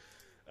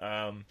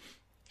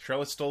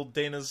 Charlotte stole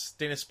Dana's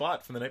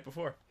spot from the night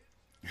before.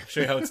 I'll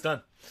show you how it's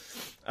done.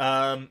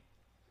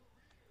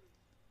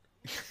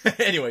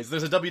 Anyways,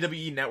 there's a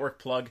WWE Network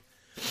plug.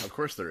 Of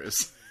course there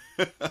is.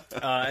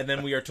 And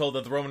then we are told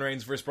that the Roman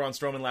Reigns vs. Braun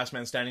Strowman Last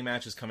Man Standing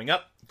match is coming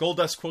up.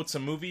 Goldust quotes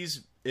some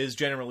movies, is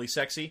generally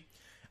sexy.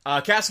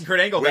 Cass and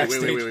Kurt Angle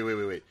backstage.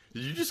 Wait.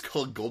 Did you just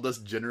call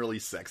Goldust generally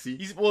sexy?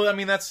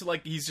 That's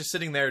like he's just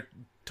sitting there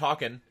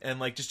talking and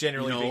like just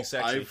generally being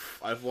sexy.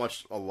 I've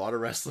watched a lot of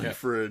wrestling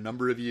for a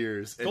number of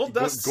years. And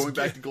Goldust going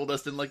back to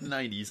Goldust in like the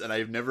 90s, and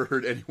I've never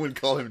heard anyone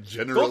call him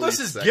generally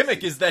Goldust's sexy.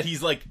 gimmick is that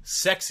he's like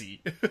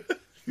sexy.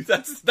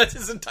 That's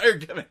his entire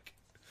gimmick.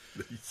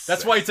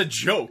 That's why it's a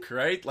joke,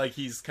 right? Like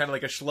he's kind of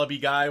like a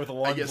schlubby guy with a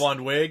long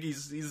blonde wig.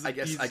 I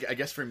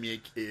guess for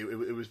me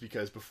it was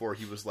because before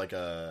he was like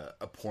a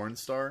porn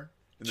star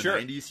in the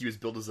 90s. He was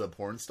billed as a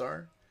porn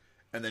star,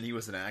 and then he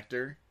was an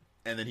actor,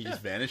 and then he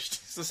just vanished.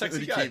 He's a sexy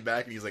and then guy. He came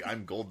back and he's like,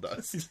 I'm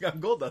Goldust. He's got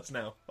Goldust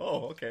now.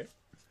 Oh, okay.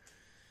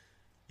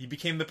 He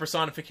became the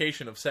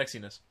personification of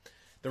sexiness.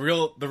 The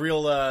real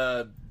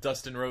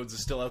Dustin Rhodes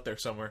is still out there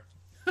somewhere,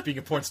 being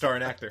a porn star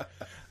and actor.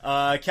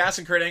 Cass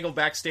and Kurt Angle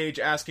backstage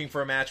asking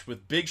for a match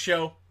with Big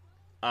Show.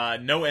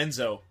 No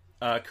Enzo.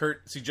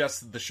 Kurt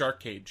suggests the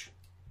Shark Cage.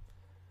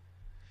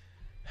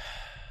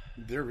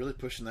 They're really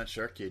pushing that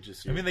Shark Cage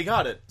this year. I mean, they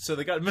got it, so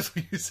they got to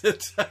misuse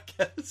it, I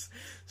guess.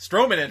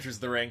 Strowman enters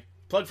the ring.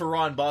 Plug for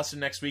Raw in Boston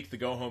next week, the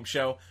go-home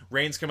show.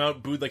 Reigns come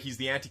out, booed like he's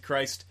the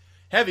Antichrist.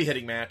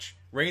 Heavy-hitting match.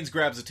 Reigns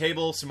grabs a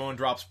table. Samoan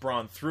drops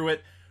Braun through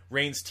it.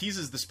 Reigns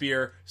teases the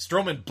spear.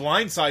 Strowman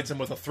blindsides him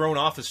with a thrown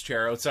office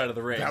chair outside of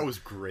the ring. That was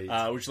great.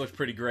 Which looked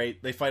pretty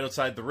great. They fight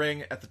outside the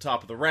ring at the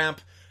top of the ramp.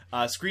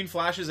 Screen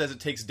flashes as it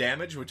takes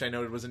damage, which I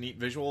noted was a neat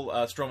visual.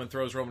 Strowman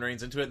throws Roman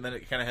Reigns into it, and then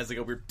it kind of has like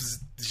a weird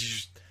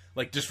bzz,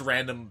 like just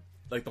random,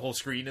 like the whole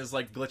screen is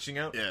like glitching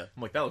out. Yeah.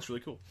 I'm like, that looks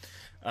really cool.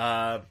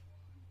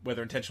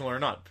 Whether intentional or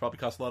not. Probably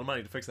cost a lot of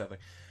money to fix that thing.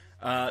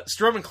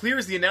 Strowman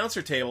clears the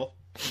announcer table.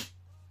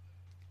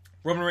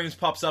 Roman Reigns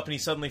pops up and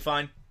he's suddenly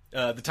fine.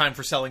 the time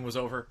for selling was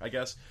over, I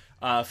guess.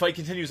 Fight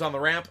continues on the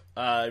ramp.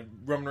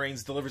 Roman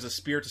Reigns delivers a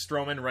spear to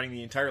Strowman, running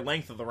the entire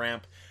length of the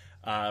ramp.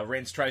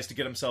 Reigns tries to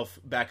get himself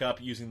back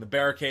up using the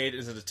barricade,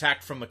 is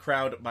attacked from the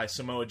crowd by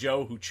Samoa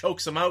Joe, who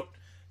chokes him out.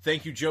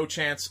 Thank you, Joe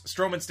chants.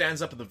 Strowman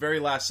stands up at the very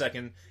last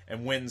second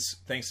and wins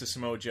thanks to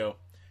Samoa Joe,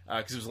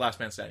 because it was a last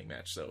man standing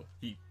match, so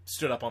he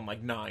stood up on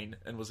like 9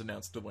 and was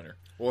announced the winner.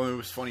 Well, it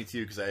was funny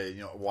too because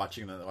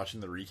watching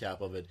the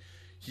recap of it,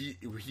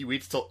 he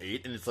waits till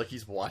 8 and it's like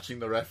he's watching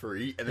the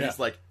referee and then he's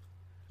like.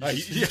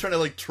 He's trying to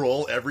like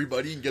troll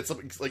everybody and get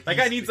something like that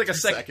guy needs like a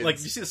second. seconds.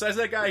 Like you see the size of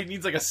that guy, he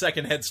needs like a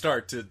second head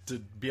start to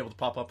be able to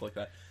pop up like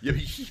that. Yeah,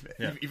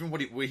 even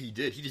what he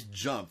did, he just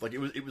jumped. Like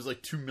it was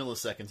like 2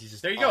 milliseconds. He's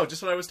just there. You go,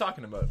 just what I was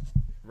talking about.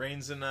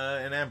 Reigns and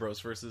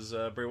Ambrose versus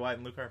Bray Wyatt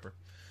and Luke Harper.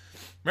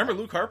 Remember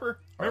Luke Harper?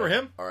 Remember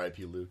him?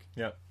 R.I.P. Luke.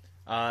 Yeah.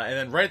 And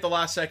then right at the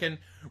last second,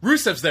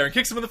 Rusev's there and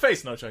kicks him in the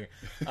face. No, joking.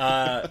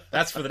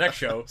 That's for the next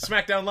show,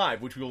 SmackDown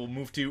Live, which we will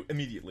move to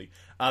immediately.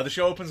 The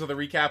show opens with a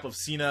recap of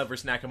Cena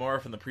versus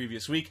Nakamura from the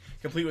previous week,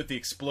 complete with the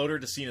exploder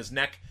to Cena's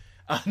neck.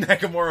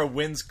 Nakamura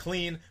wins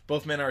clean.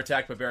 Both men are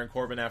attacked by Baron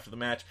Corbin after the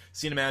match.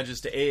 Cena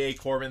manages to AA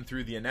Corbin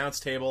through the announce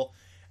table,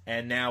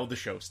 and now the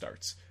show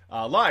starts.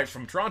 Live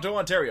from Toronto,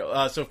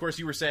 Ontario. So, of course,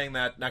 you were saying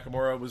that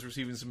Nakamura was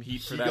receiving some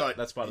heat for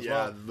that spot as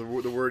well. Yeah,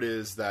 the word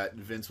is that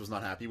Vince was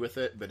not happy with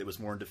it, but it was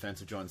more in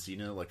defense of John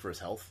Cena, like for his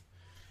health.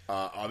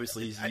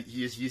 Obviously,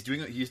 he's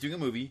doing a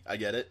movie. I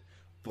get it,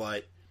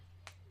 but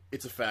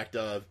it's a fact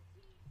of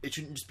it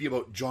shouldn't just be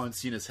about John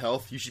Cena's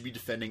health. You should be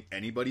defending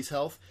anybody's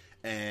health.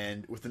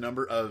 And with the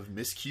number of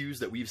miscues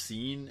that we've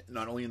seen,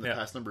 not only in the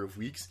past number of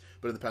weeks,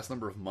 but in the past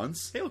number of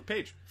months, hey, look,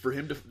 Paige, for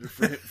him to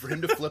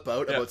flip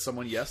out about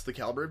someone, yes, the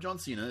caliber of John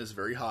Cena is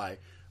very high,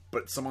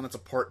 but someone that's a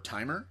part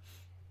timer,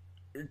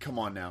 come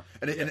on now.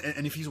 And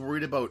if he's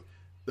worried about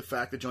the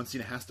fact that John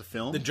Cena has to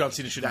film, then John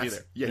Cena shouldn't be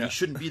there. Yeah, he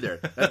shouldn't be there.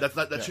 That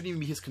shouldn't even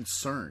be his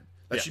concern.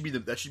 That should be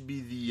the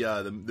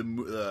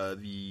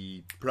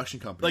production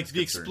company. Like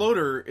the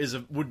exploder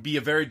would be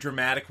a very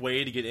dramatic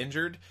way to get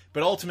injured,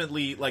 but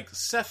ultimately, like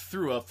Seth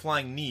threw a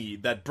flying knee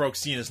that broke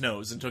Cena's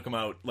nose and took him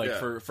out.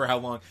 For how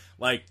long?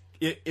 Like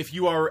if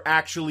you are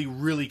actually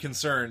really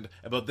concerned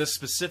about this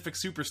specific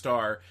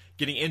superstar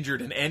getting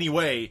injured in any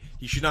way,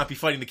 he should not be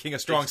fighting the King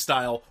of Strong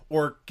style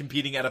or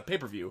competing at a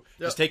pay-per-view.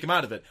 Just take him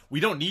out of it.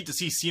 We don't need to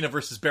see Cena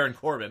versus Baron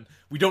Corbin.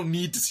 We don't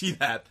need to see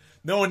that.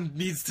 No one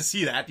needs to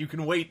see that. You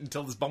can wait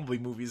until this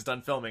Bumblebee movie is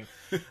done filming.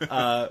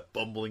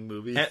 Bumbling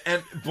movie.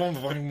 And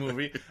bumbling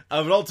movie.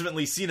 But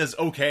ultimately, Cena's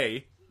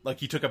okay. Like,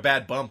 he took a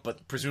bad bump,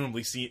 but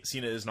presumably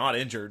Cena is not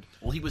injured.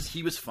 Well, he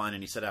was fine,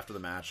 and he said after the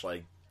match,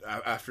 like,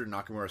 after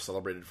Nakamura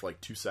celebrated for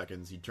like 2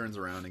 seconds, he turns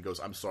around and goes,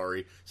 "I'm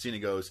sorry." Cena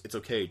goes, "It's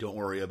okay, don't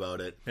worry about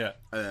it." Yeah.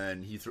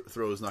 And he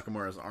throws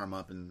Nakamura's arm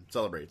up and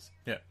celebrates.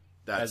 Yeah.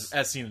 That's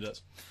as Cena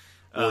does.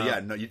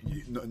 Well,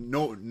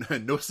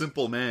 no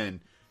simple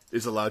man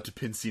is allowed to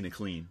pin Cena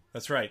clean.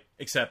 That's right,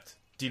 except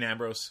Dean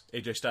Ambrose,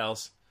 AJ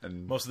Styles,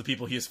 and most of the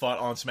people he has fought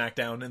on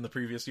SmackDown in the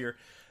previous year.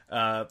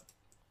 I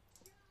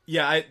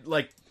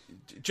like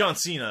John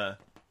Cena,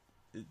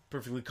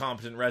 perfectly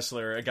competent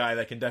wrestler, a guy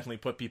that can definitely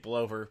put people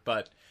over,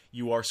 but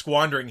you are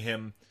squandering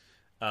him.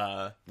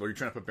 Well, you're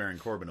trying to put Baron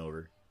Corbin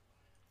over.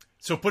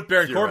 So put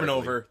Baron Corbin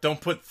over. Don't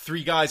put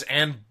 3 guys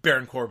and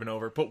Baron Corbin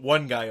over. Put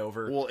 1 guy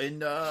over. Well,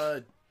 and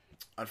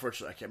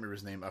unfortunately, I can't remember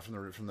his name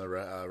from the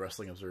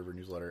Wrestling Observer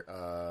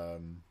newsletter.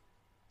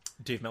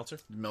 Dave Meltzer?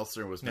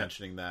 Meltzer was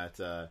mentioning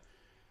that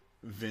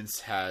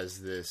Vince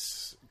has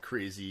this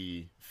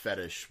crazy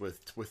fetish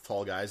with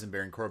tall guys, and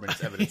Baron Corbin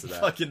is evidence of that.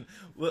 Fucking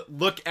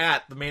look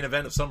at the main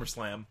event of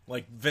SummerSlam.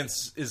 Like,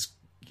 Vince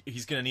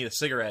he's going to need a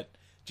cigarette.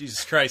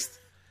 Jesus Christ.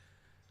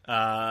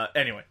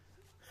 Anyway.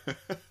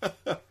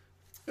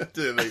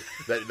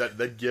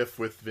 that gif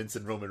with Vince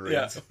and Roman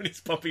Reigns. Yeah, when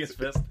he's pumping his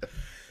fist.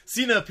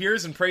 Cena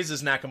appears and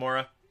praises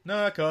Nakamura.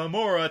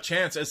 Nakamura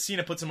chants as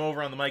Cena puts him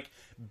over on the mic.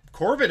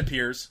 Corbin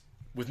appears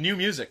with new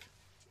music.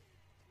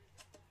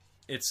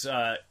 It's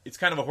kind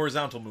of a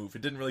horizontal move.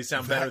 It didn't really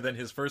sound better than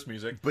his first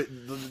music. But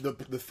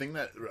the thing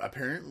that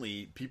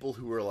apparently people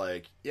who were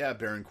like, yeah,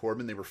 Baron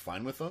Corbin, they were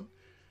fine with him.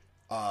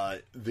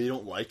 They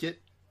don't like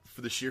it for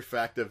the sheer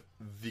fact of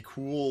the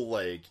cool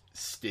like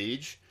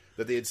stage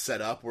that they had set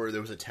up where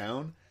there was a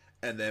town.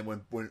 And then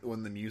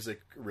when the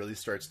music really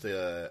starts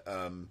to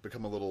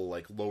become a little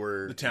like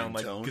lower, the town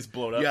like tone, gets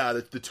blown up. Yeah,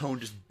 the town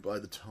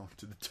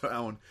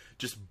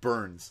just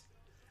burns.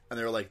 And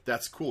they're like,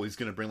 "That's cool. He's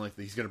gonna bring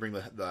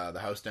the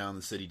house down,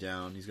 the city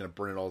down. He's gonna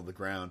burn it all to the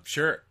ground."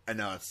 Sure. And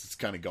now it's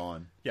kind of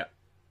gone. Yeah.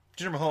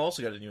 Jinder Mahal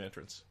also got a new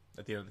entrance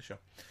at the end of the show.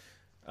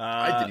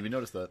 I didn't even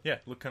notice that. Yeah,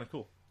 it looked kind of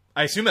cool.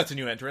 I assume that's a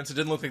new entrance. It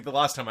didn't look like the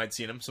last time I'd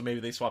seen him, so maybe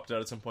they swapped it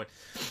out at some point.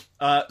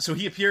 So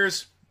he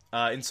appears,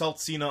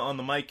 insults Cena on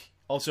the mic.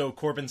 Also,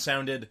 Corbin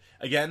sounded,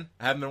 again,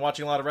 I haven't been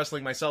watching a lot of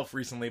wrestling myself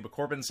recently, but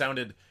Corbin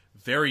sounded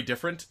very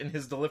different in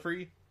his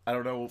delivery. I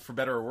don't know, for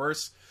better or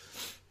worse.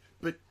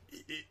 But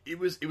it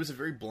was a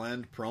very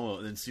bland promo,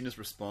 and then Cena's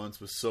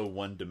response was so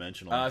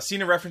one-dimensional.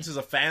 Cena references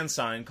a fan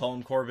sign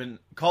calling Corbin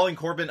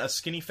a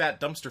skinny fat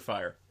dumpster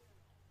fire.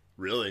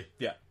 Really?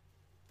 Yeah.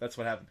 That's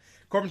what happened.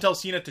 Corbin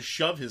tells Cena to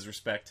shove his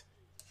respect.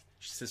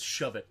 She says,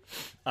 shove it.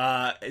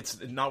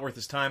 It's not worth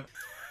his time.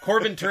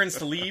 Corbin turns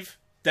to leave.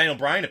 Daniel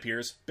Bryan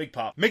appears. Big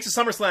pop. Makes a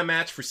SummerSlam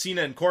match for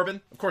Cena and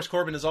Corbin. Of course,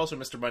 Corbin is also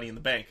Mr. Money in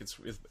the Bank.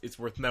 It's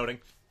worth noting.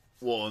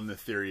 Well, and the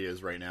theory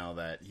is right now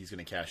that he's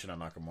going to cash in on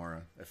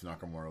Nakamura if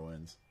Nakamura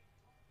wins.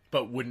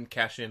 But wouldn't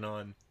cash in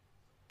on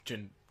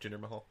Jinder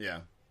Mahal Yeah.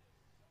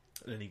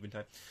 at an even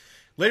time.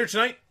 Later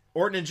tonight,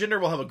 Orton and Jinder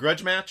will have a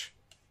grudge match.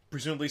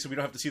 Presumably, so we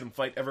don't have to see them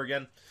fight ever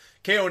again.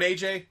 KO and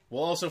AJ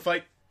will also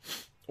fight.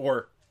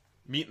 Or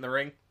meet in the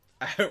ring.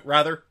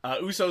 Rather.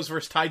 Usos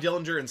versus Ty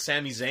Dillinger and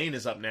Sami Zayn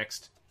is up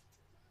next.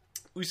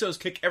 Usos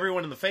kick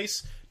everyone in the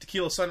face.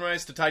 Tequila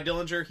Sunrise to Ty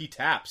Dillinger. He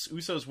taps.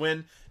 Usos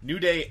win. New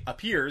Day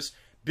appears.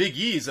 Big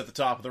E is at the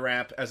top of the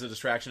ramp as a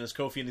distraction as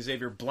Kofi and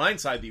Xavier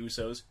blindside the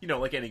Usos. You know,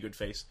 like any good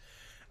face.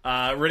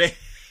 Renee,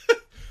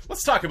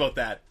 let's talk about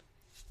that.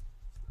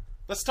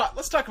 Let's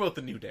talk about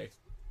the New Day.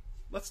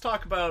 Let's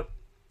talk about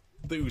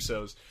the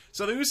Usos.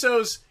 So the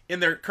Usos, in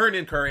their current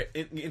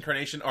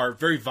incarnation, are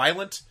very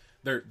violent.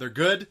 They're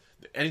good.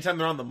 Anytime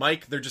they're on the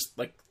mic, they're just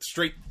like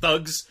straight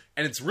thugs,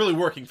 and it's really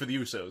working for the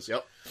Usos.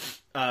 Yep.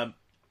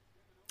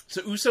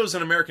 So Usos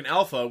and American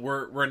Alpha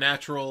were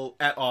natural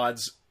at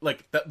odds.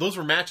 Like those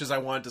were matches I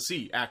wanted to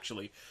see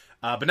actually,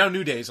 but now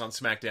New Day's on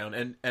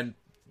SmackDown, and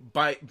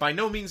by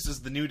no means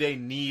does the New Day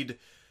need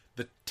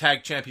the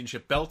tag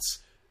championship belts.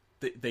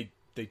 They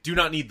do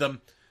not need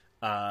them.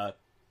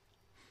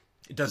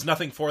 It does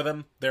nothing for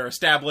them. They're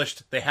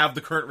established. They have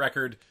the current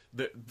record.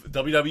 The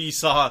WWE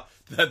saw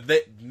that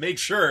they made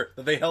sure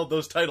that they held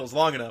those titles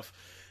long enough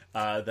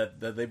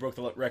that they broke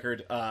the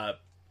record. I'm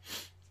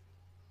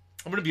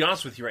going to be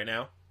honest with you right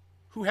now.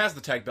 Who has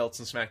the tag belts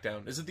in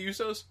SmackDown? Is it the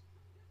Usos?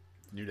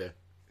 New Day.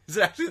 Is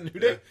it actually the New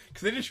Day?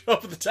 Because they didn't show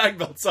up with the tag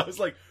belts. So I was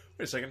like,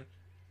 wait a second.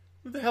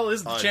 Who the hell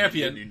is the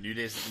champion? New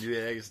Day is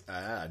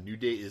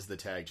the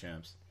tag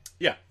champs.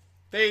 Yeah.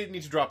 They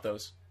need to drop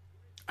those.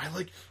 I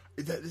like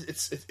that.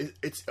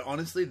 It's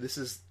honestly, this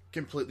is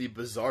completely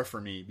bizarre for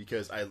me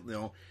because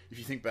if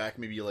you think back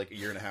maybe like a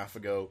year and a half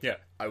ago, yeah,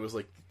 I was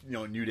like,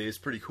 New Day is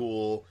pretty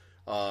cool.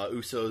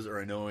 Usos are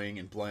annoying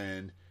and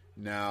bland.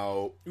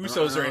 Now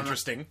Usos are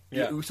interesting.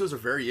 Yeah, Usos are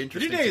very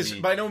interesting. New Day is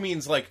by no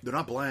means like they're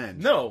not bland.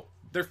 No,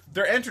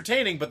 they're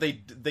entertaining, but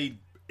they need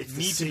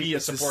to be a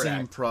support the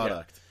same act.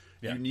 product.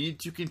 Yeah. You need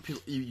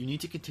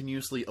to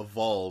continuously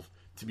evolve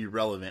to be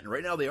relevant. And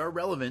right now they are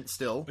relevant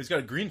still. He's got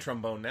a green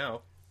trombone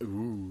now.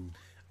 Ooh.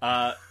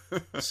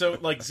 So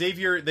like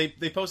Xavier,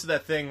 they posted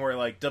that thing where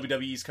like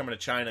WWE's coming to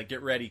China.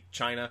 Get ready,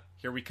 China.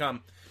 Here we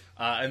come.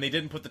 And they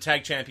didn't put the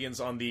tag champions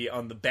on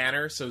the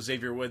banner, so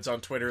Xavier Woods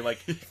on Twitter like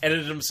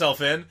edited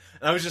himself in.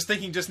 And I was just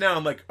thinking just now,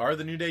 I'm like, are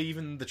the New Day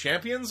even the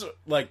champions?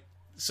 Like,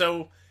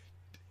 so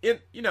in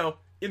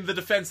the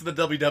defense of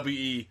the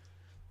WWE,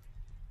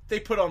 they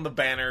put on the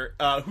banner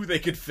who they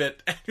could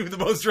fit and who the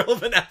most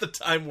relevant at the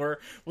time were.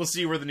 We'll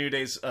see where the New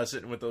Day's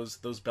sitting with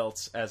those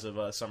belts as of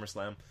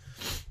SummerSlam.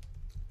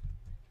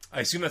 I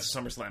assume that's a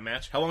SummerSlam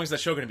match. How long is that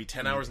show going to be?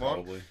 10 hours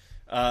long? Probably.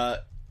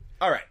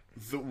 All right.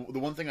 The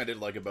one thing I did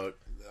like about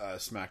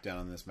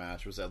SmackDown in this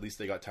match was at least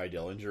they got Ty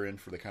Dillinger in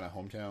for the kind of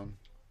hometown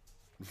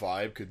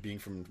vibe, being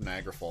from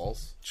Niagara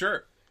Falls.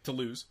 Sure, to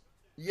lose.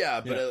 Yeah,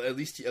 but at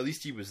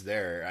least he was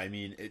there. I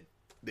mean, it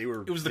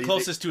was the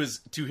closest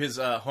to his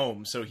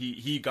home, so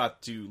he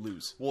got to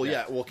lose. Well,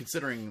 yeah. Well,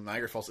 considering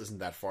Niagara Falls isn't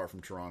that far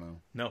from Toronto.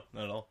 No,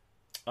 not at all.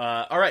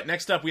 All right,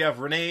 next up we have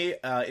Renee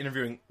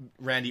interviewing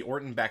Randy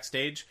Orton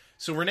backstage.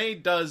 So Renee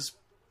does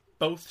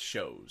both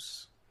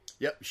shows.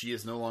 Yep, she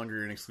is no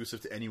longer an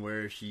exclusive to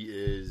anywhere. She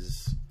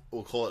is,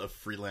 we'll call it a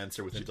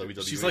freelancer within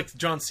WWE. She's like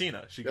John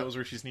Cena. She goes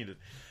where she's needed.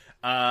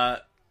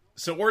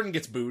 So Orton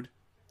gets booed.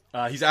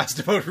 He's asked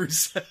about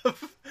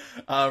Rusev.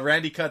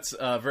 Randy cuts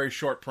a very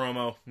short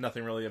promo.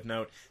 Nothing really of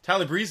note.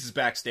 Tyler Breeze is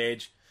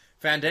backstage.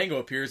 Fandango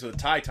appears with a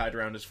tie tied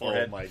around his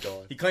forehead. Oh my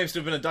god. He claims to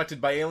have been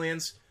abducted by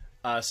aliens.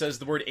 Says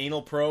the word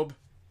anal probe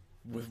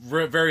with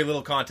very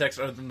little context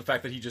other than the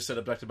fact that he just said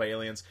abducted by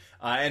aliens.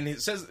 And he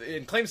says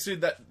and claims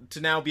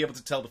to now be able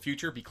to tell the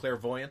future, be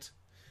clairvoyant.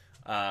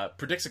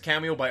 Predicts a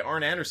cameo by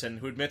Arn Anderson,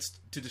 who admits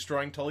to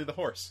destroying Tully the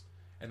horse.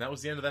 And that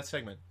was the end of that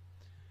segment.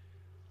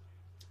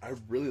 I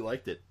really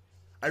liked it.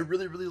 I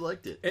really, really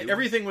liked it.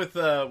 Everything with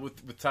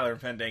Tyler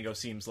and Fandango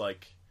seems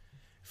like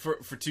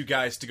for two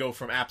guys to go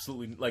from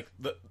absolutely like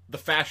the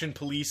fashion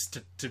police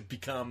to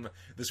become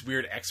this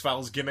weird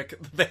X-Files gimmick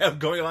that they have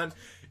going on.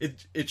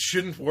 It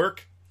shouldn't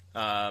work,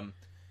 but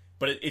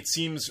it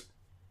seems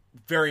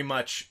very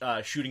much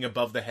shooting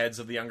above the heads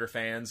of the younger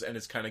fans, and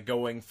it's kind of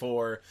going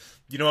for,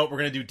 you know what, we're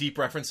going to do deep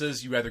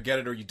references. You either get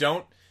it or you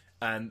don't,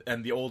 and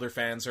the older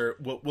fans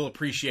will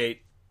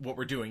appreciate what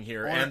we're doing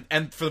here,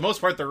 and for the most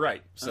part they're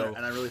right. So,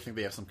 and I really think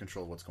they have some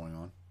control of what's going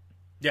on.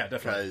 Yeah,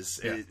 definitely.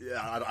 Because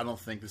I don't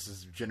think this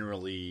is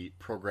generally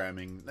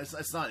programming.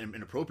 It's not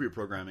inappropriate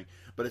programming,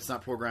 but it's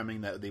not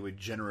programming that they would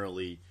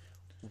generally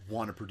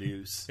want to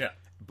produce. Yeah.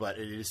 But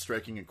it is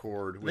striking a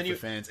chord with the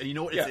fans. And you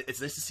know what?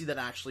 It's nice to see that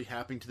actually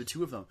happening to the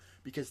two of them,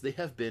 because they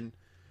have been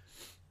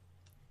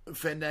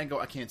Fandango,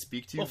 I can't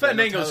speak to. Well, but I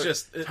know Fandango's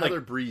just, Tyler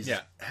like, Breeze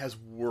yeah. has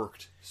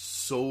worked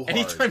so hard.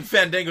 Anytime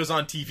Fandango's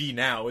on TV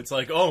now, it's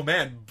like, oh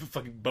man,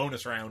 fucking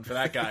bonus round for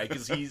that guy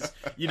because he's,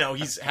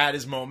 he's had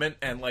his moment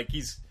and like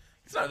he's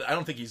not. I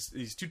don't think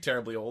he's too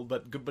terribly old,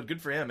 but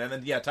good for him. And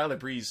then Tyler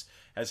Breeze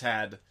has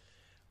had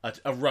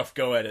a rough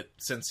go at it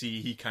since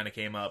he kind of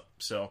came up.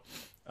 So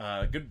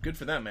good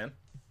for them, man.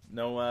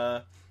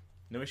 No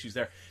issues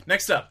there.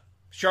 Next up,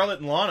 Charlotte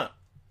and Lana.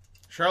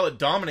 Charlotte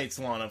dominates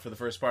Lana for the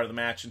first part of the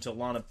match until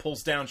Lana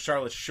pulls down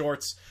Charlotte's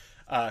shorts,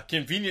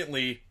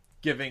 conveniently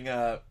giving...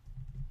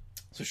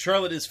 So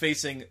Charlotte is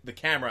facing the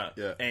camera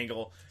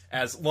angle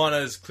as Lana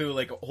is clearly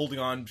like holding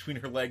on between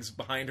her legs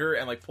behind her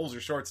and like pulls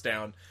her shorts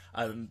down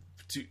to,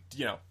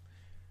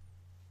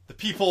 the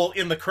people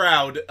in the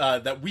crowd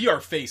that we are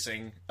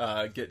facing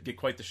get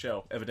quite the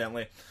show,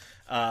 evidently.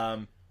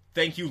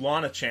 Thank you,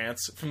 Lana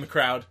chants from the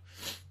crowd,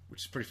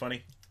 which is pretty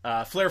funny.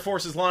 Flair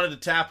forces Lana to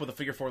tap with a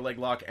figure 4 leg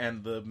lock,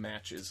 and the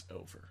match is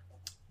over.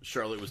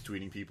 Charlotte was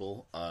tweeting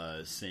people,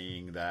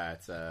 saying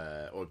that,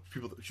 or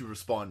people, she was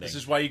responding. This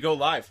is why you go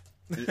live.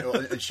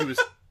 And she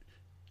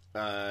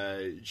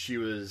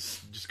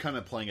was just kind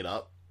of playing it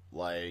up.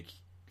 Like,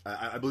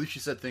 I believe she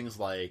said things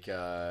like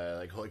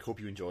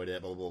hope you enjoyed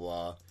it, blah blah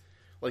blah.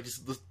 Like,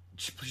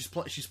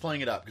 she's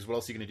playing it up because what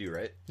else are you gonna do,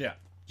 right? Yeah,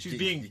 she's You-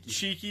 being you-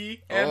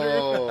 cheeky.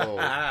 Andrew.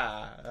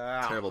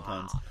 Terrible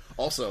puns.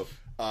 Also,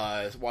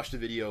 watched a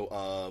video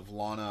of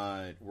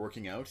Lana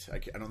working out. I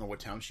don't know what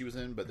town she was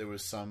in, but there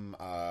was some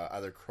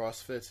either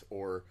CrossFit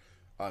or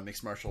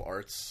mixed martial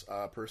arts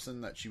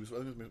person that she was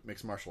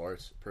mixed martial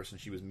arts person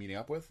she was meeting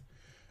up with.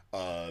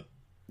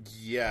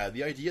 Yeah,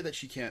 the idea that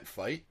she can't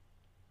fight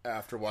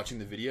after watching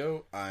the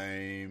video,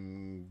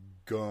 I'm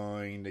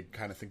going to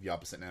kind of think the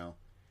opposite now.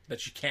 That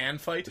she can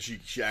fight. That she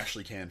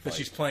actually can fight. That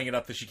she's playing it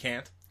up that she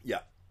can't. Yeah,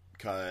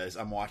 because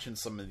I'm watching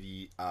some of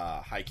the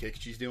high kicks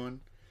she's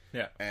doing.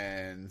 Yeah.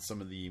 And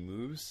some of the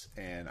moves,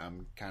 and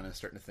I'm kind of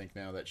starting to think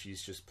now that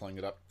she's just playing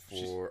it up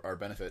for our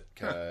benefit,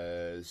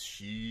 because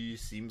she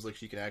seems like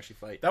she can actually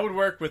fight. That would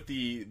work with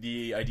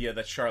the idea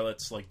that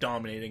Charlotte's like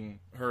dominating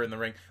her in the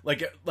ring.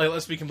 Like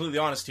let's be completely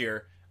honest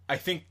here. I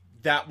think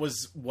that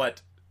was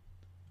what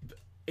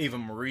Ava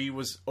Marie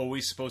was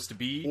always supposed to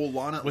be. Well,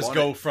 Lana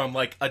go from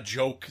like a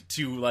joke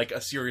to like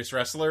a serious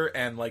wrestler,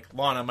 and like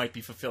Lana might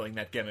be fulfilling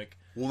that gimmick.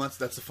 Well,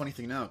 that's the funny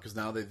thing now, because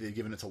now they've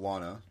given it to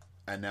Lana,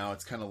 and now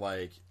it's kind of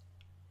like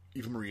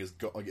Eva Marie is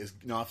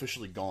not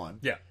officially gone.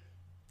 Yeah.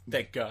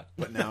 Thank God.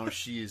 But now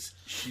she's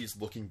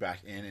looking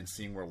back in and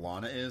seeing where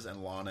Lana is,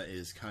 and Lana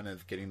is kind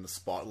of getting the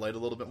spotlight a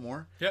little bit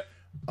more. Yep.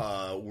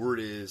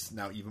 Word is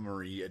now Eva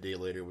Marie a day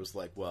later was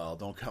like, well,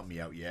 don't count me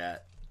out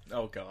yet.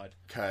 Oh God.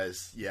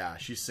 Because, yeah,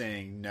 she's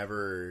saying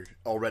never,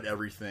 I'll read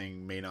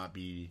everything may not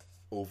be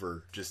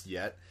over just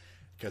yet.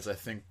 Because I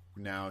think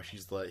now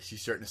she's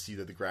starting to see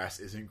that the grass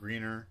isn't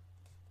greener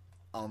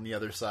on the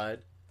other side.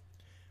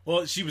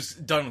 Well, she was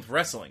done with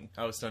wrestling,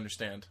 I was to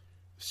understand.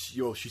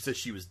 She said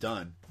she was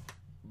done.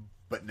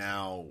 But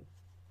now,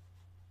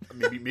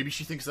 maybe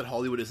she thinks that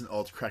Hollywood isn't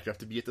all it's cracked up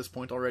to be at this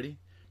point already.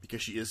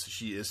 Because she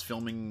is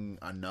filming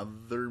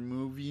another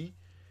movie.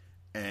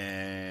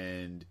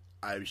 And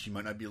she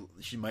might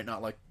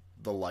not like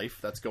the life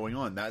that's going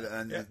on.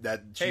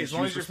 Hey, as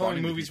long as you're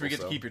filming movies where you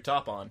get to keep your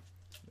top on,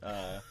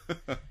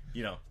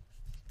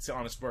 it's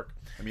honest work.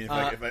 I mean,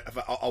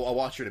 I'll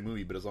watch her in a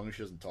movie, but as long as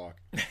she doesn't talk.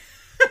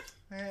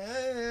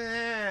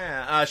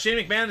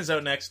 Shane McMahon is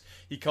out next.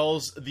 He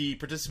calls the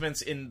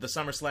participants in the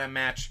SummerSlam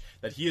match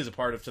that he is a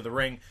part of to the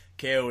ring.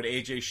 KO and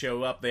AJ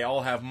show up. They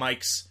all have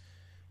mics.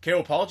 KO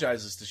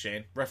apologizes to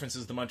Shane,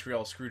 references the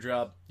Montreal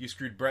Screwjob. You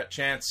screwed Brett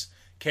chance.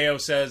 KO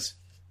says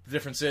the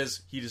difference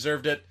is he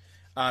deserved it.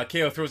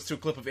 KO throws to a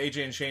clip of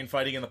AJ and Shane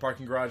fighting in the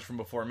parking garage from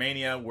before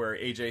Mania, where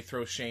AJ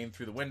throws Shane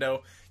through the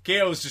window.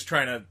 KO is just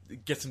trying to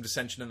get some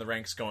dissension in the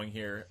ranks going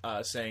here,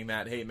 saying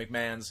that, hey,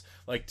 McMahon's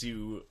like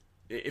to,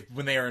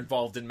 when they are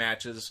involved in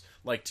matches,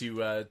 like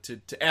to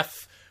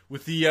F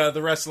with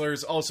the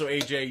wrestlers. Also,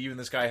 AJ, you and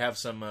this guy have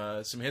some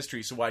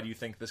history, so why do you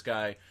think this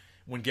guy,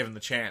 when given the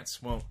chance,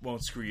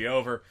 won't screw you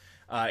over?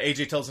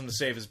 AJ tells him to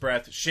save his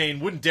breath. Shane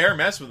wouldn't dare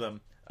mess with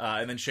him,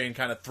 and then Shane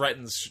kind of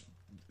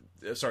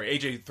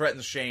AJ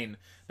threatens Shane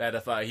that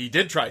if he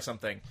did try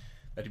something,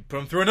 that he'd put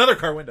him through another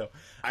car window.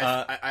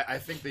 I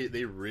think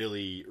they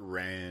really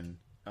ran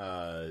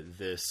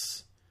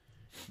this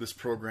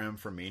program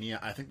for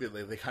Mania. I think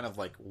they kind of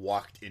like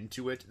walked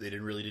into it. They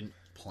didn't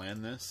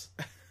plan this.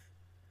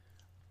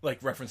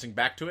 Like referencing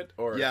back to it,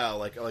 or yeah,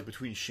 like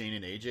between Shane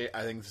and AJ.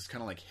 I think this is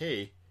kind of like,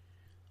 hey,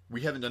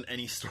 we haven't done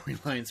any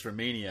storylines for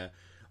Mania.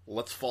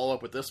 Let's follow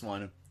up with this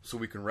one so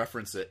we can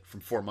reference it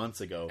from 4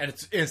 months ago. And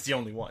it's the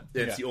only one.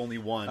 It's the only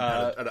one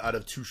out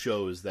of 2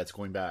 shows that's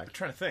going back. I'm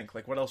trying to think.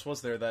 Like, what else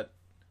was there that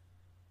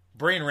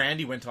Bray and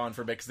Randy went on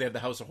for a bit because they had the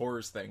House of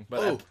Horrors thing.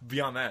 But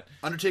beyond that,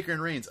 Undertaker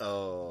and Reigns.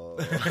 Oh,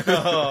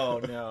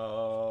 oh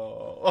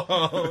no,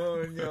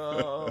 oh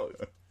no.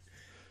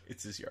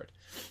 It's his yard.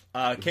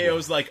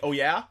 KO's like, oh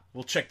yeah?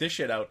 We'll check this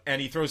shit out.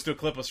 And he throws to a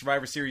clip of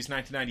Survivor Series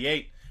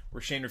 1998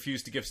 where Shane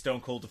refused to give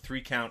Stone Cold a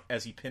 3 count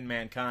as he pinned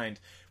Mankind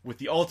with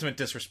the ultimate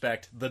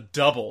disrespect, the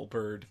double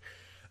bird.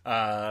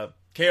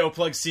 KO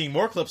plugs seeing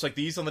more clips like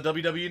these on the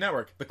WWE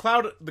Network. The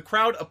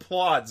crowd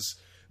applauds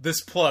this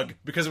plug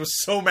because it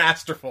was so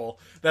masterful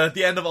that at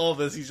the end of all of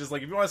this, he's just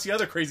like, if you want to see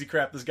other crazy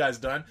crap this guy's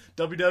done,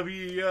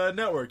 WWE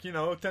Network,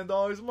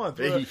 $10 a month.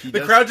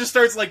 The crowd just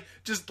starts like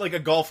a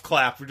golf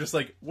clap. We're just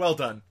like, well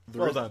done.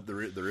 Well done.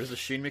 There is a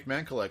Shane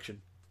McMahon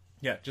collection.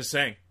 Yeah, just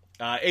saying.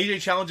 AJ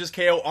challenges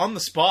KO on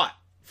the spot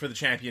for the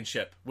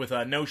championship with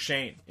no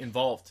Shane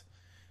involved.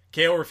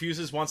 KO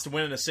refuses, wants to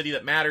win in a city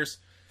that matters.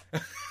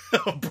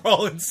 A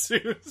brawl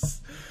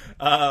ensues.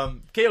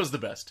 KO's the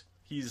best.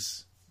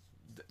 He's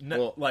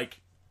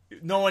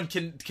no one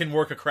can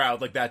work a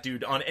crowd like that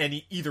dude on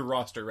either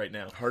roster right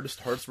now.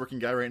 Hardest working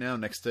guy right now,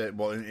 next to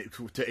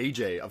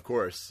AJ, of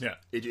course. Yeah,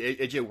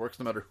 AJ works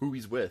no matter who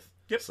he's with.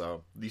 Yep.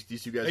 So these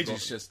two guys.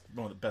 AJ's just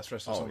one of the best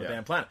wrestlers on the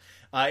damn planet.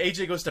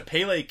 AJ goes to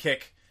Pele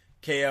kick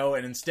KO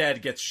and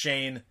instead gets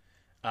Shane.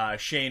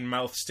 Shane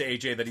mouths to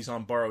AJ that he's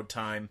on borrowed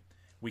time.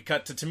 We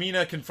cut to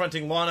Tamina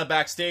confronting Lana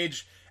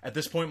backstage. At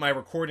this point, my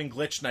recording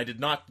glitched and I did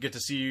not get to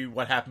see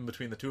what happened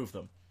between the two of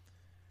them.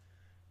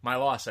 My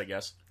loss, I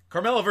guess.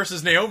 Carmella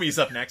versus Naomi's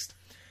up next.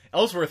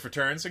 Ellsworth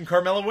returns and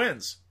Carmella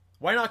wins.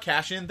 Why not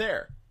cash in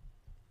there?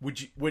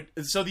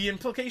 So the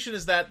implication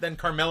is that then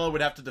Carmella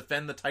would have to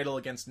defend the title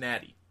against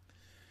Natty.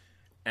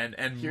 And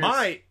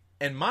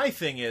my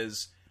thing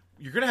is,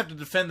 you're gonna have to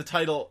defend the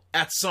title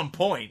at some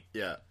point.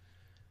 Yeah.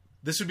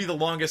 This would be the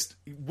longest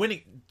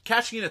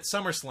cashing in at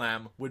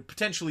SummerSlam would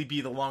potentially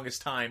be the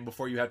longest time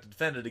before you have to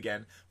defend it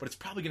again, but it's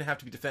probably going to have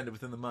to be defended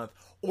within the month,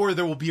 or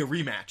there will be a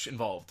rematch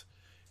involved.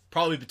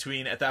 Probably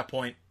between, at that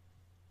point,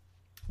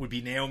 would be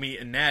Naomi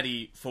and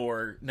Natty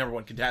for number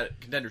one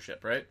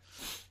contendership, right?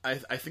 I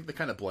think they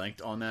kind of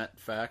blanked on that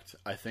fact.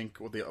 I think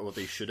what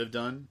they should have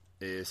done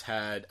is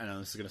I know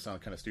this is going to sound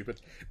kind of stupid,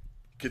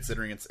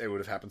 considering it would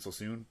have happened so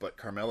soon, but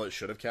Carmella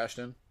should have cashed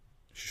in.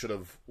 She should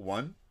have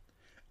won.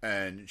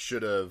 And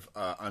should have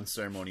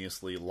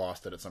unceremoniously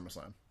lost it at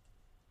SummerSlam.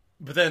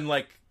 But then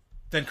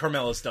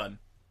Carmella's done.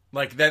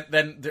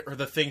 Then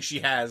the thing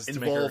she has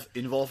to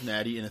involve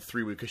Natty in a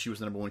 3-way because she was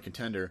the number one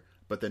contender.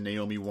 But then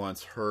Naomi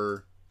wants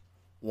her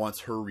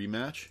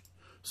rematch.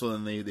 So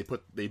then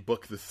they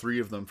book the 3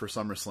 of them for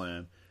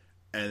SummerSlam,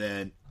 and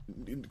then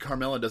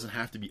Carmella doesn't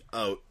have to be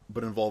out,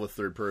 but involve a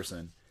third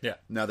person. Yeah.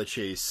 Now the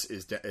chase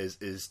is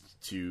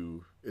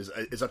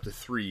up to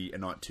 3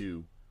 and not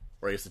 2,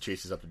 or I guess the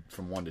chase is up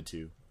from 1 to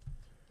 2.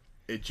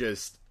 It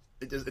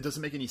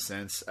doesn't make any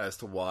sense as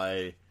to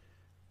why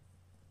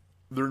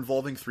they're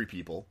involving 3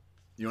 people.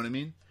 You know what I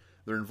mean?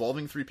 They're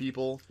involving 3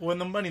 people. When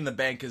the Money in the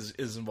Bank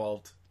is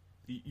involved,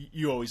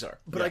 you always are.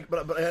 But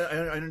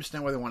I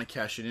understand why they want to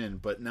cash it in.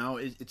 But now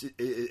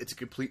it's a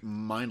complete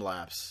mind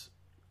lapse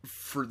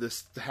for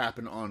this to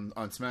happen on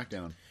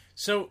SmackDown.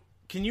 So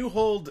can you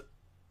hold?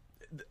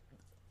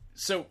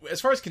 So, as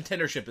far as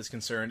contendership is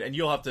concerned, and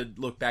you'll have to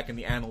look back in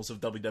the annals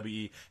of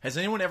WWE, has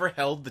anyone ever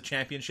held the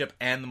championship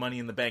and the Money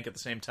in the Bank at the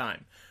same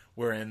time?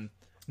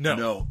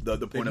 No.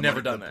 The point of never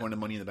money, done that. Point of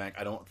Money in the Bank.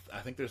 I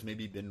think there's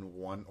maybe been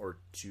 1 or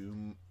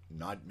 2,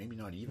 maybe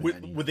not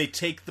even. Would they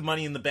take the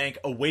Money in the Bank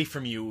away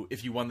from you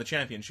if you won the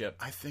championship?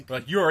 I think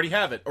you already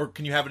have it, or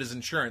can you have it as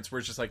insurance, where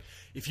it's just like,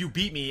 if you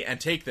beat me and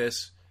take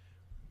this,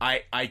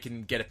 I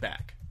can get it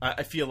back.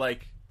 I feel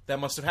like that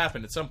must have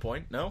happened at some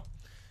point. No.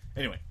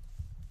 Anyway.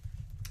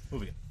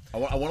 Moving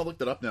on. I want to look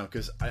that up now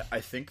because I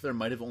think there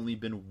might have only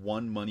been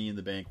 1 Money in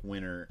the Bank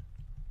winner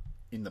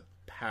in the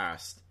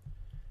past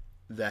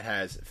that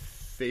has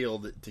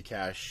failed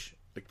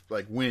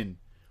to win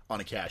on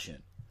a cash in.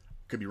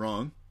 Could be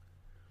wrong.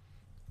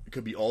 It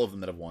could be all of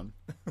them that have won,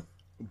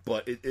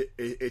 but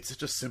it's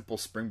such a simple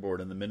springboard.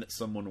 And the minute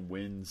someone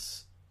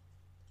wins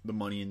the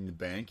Money in the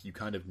Bank, you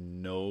kind of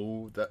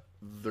know that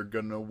they're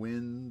gonna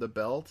win the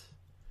belt.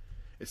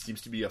 It seems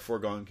to be a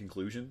foregone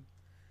conclusion.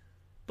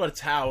 But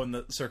it's how in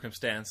the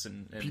circumstance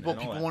and people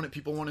want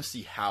to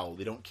see how.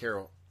 They don't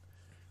care.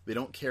 They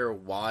don't care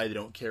why. They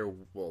don't care.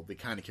 Well, they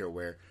kind of care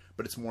where,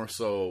 but it's more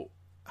so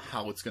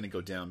how it's going to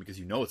go down because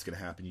you know it's going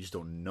to happen. You just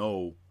don't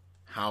know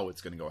how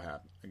it's going to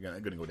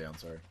go down.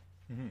 Sorry.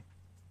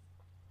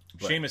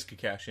 Mm-hmm. Sheamus could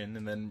cash in,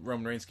 and then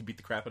Roman Reigns could beat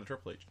the crap out of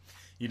Triple H.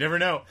 You never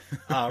know.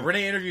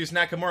 Renee interviews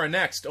Nakamura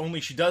next.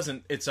 Only she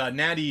doesn't. It's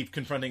Natty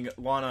confronting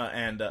Lana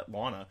and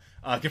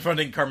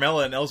confronting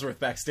Carmella and Ellsworth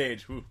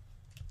backstage. Whew.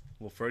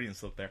 A little Freudian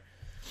slip there.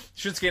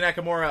 Shinsuke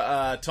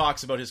Nakamura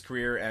talks about his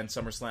career and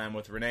SummerSlam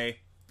with Renee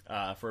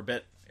for a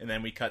bit, and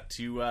then we cut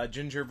to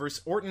Ginger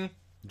versus Orton.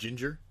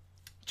 Ginger.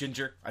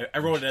 I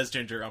wrote it as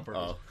Ginger on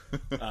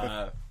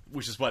purpose,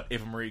 which is what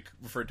Ava Marie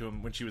referred to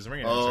him when she was a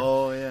ring announcer.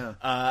 Oh yeah.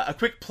 A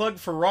quick plug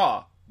for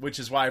Raw, which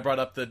is why I brought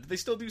up they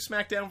still do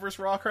SmackDown versus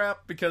Raw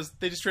crap because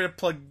they just straight up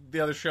plug the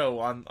other show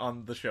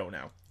on the show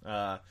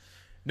now.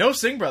 No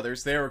Singh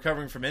brothers. They are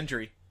recovering from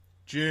injury.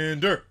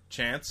 Jinder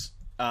chants.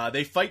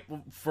 They fight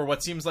for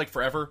what seems like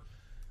forever.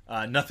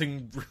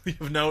 Nothing really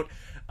of note.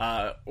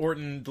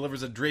 Orton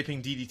delivers a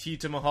draping DDT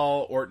to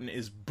Mahal. Orton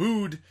is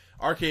booed.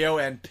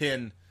 RKO and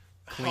pin.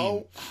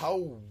 clean.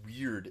 How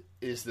weird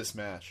is this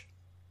match?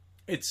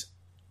 It's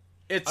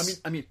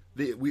I mean,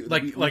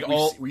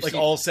 we've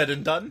all said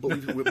and done.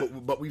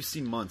 but we've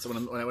seen months. What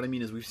I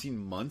mean is we've seen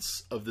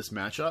months of this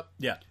matchup.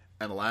 Yeah.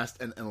 And the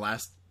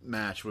last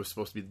match was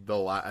supposed to be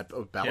the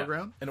at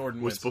Battleground. And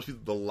Orton was wins. supposed to be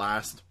the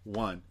last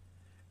one.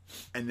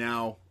 And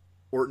now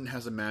Orton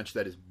has a match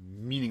that is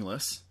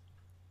meaningless,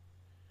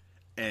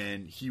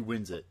 and he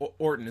wins it.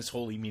 Orton is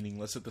wholly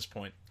meaningless at this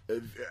point.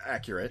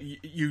 Accurate.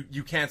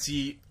 You can't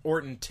see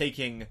Orton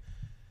taking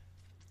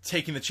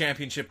the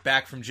championship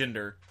back from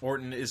Jinder.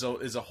 Orton is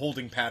a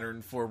holding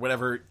pattern for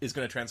whatever is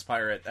going to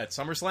transpire at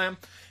SummerSlam,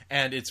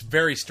 and it's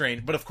very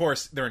strange. But of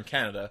course, they're in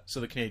Canada, so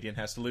the Canadian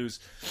has to lose.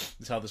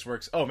 That's how this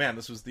works. Oh man,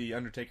 this was the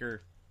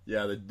Undertaker,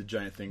 Yeah, the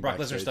giant thing. Brock Lesnar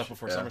backstage. stuff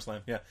before Yeah.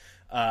 SummerSlam.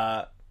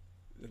 Yeah.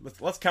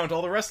 Let's count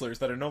all the wrestlers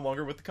that are no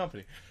longer with the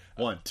company.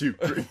 1, 2,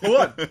 3.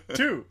 1,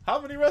 2.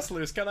 How many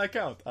wrestlers can I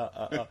count?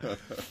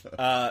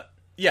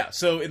 Yeah,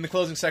 so in the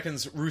closing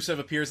seconds, Rusev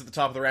appears at the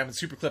top of the ramp and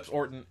super clips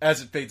Orton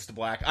as it fades to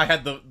black. I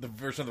had the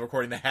version of the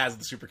recording that has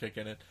the super kick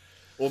in it.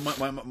 Well,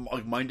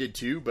 mine did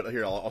too. But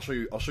here, I'll show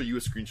you. I'll show you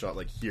a screenshot.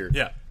 Like here.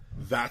 Yeah.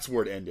 That's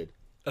where it ended.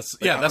 That's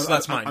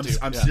I'm mine too.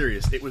 I'm Yeah.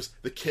 serious. It was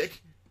the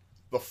kick,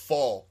 the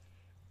fall,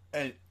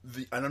 and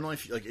I don't know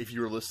if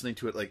you were listening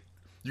to it, like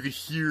you could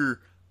hear.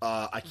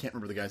 I can't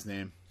remember the guy's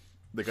name.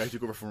 The guy who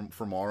took over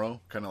from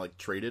Morrow, kind of like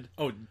traded.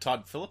 Oh,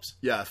 Todd Phillips?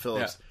 Yeah,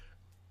 Phillips.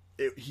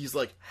 He's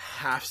like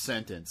half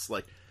sentence,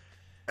 like,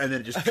 and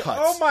then it just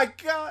cuts. Oh my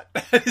god!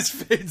 His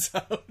fades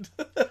out.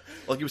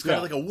 Like it was kind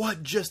of like a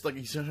what just like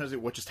he sometimes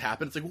like, what just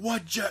happened. It's like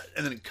what just,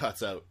 and then it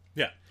cuts out.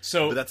 Yeah.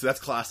 So But that's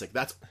classic.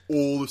 That's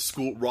old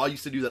school. Raw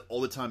used to do that all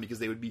the time because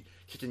they would be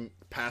kicking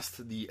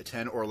past the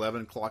 10 or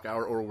 11 clock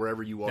hour or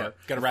wherever you are. Yeah,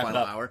 gotta the wrap it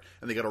final up. hour,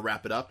 and they got to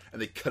wrap it up,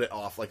 and they cut it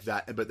off like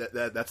that. But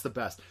that's the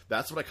best.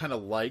 That's what I kind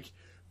of like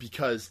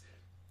because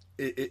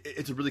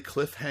it's a really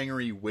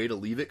cliffhangery way to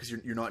leave it because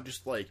you're not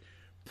just like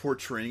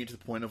portraying it to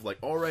the point of like,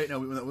 all right, now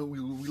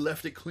we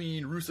left it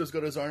clean. Rusev's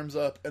got his arms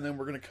up, and then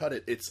we're gonna cut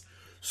it. It's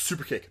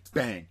super kick,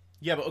 bang.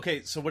 yeah, but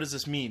okay. So what does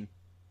this mean?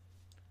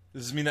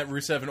 Does this mean that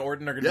Rusev and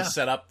Orton are going to Yeah. be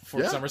set up for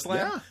Yeah, SummerSlam?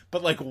 yeah.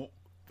 But like,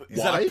 is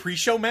that Why? a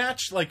pre-show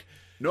match? Like,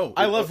 No,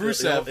 I love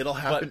Rusev. It'll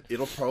happen. but-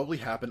 It'll probably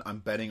happen. I'm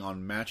betting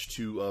on match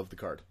 2 of the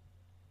card.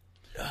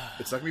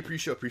 It's not gonna be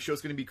pre-show. Pre-show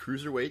is gonna be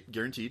cruiserweight,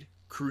 guaranteed.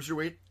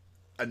 Cruiserweight,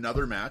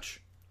 another match.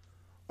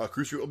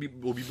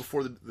 Cruiserweight will be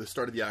before the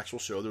start of the actual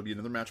show. There'll be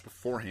another match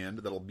beforehand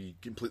that'll be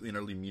completely and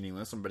utterly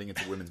meaningless. I'm betting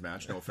it's a women's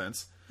match. No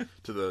offense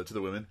to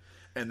the women.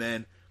 And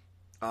then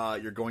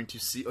you're going to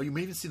see. Oh, you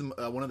may even see one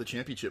of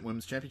the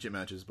women's championship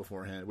matches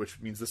beforehand, which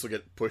means this will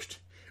get pushed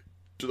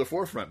to the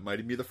forefront. Might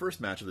even be the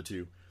first match of the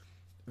two.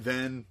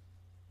 Then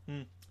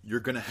you're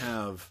gonna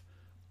have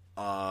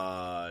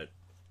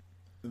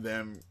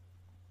them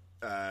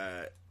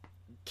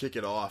kick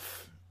it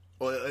off.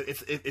 Well,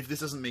 if this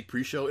doesn't make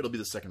pre-show, it'll be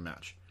the second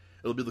match.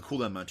 It'll be the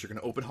cooldown match. You're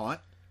gonna open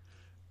hot.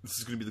 This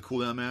is gonna be the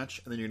cooldown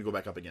match, and then you're gonna go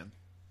back up again.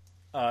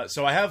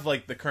 so I have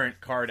like the current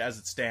card as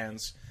it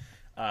stands,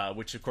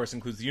 which of course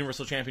includes the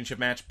Universal Championship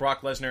match: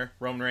 Brock Lesnar,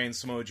 Roman Reigns,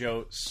 Samoa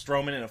Joe,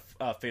 Strowman in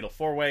a fatal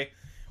 4-way.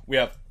 We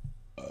have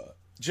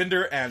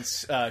Jinder and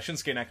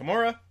Shinsuke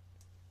Nakamura.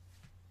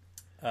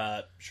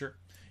 Sure.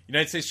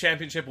 United States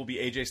Championship will be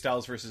AJ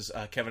Styles versus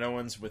Kevin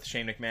Owens with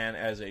Shane McMahon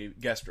as a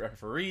guest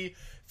referee.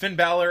 Finn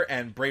Balor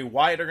and Bray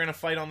Wyatt are going to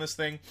fight on this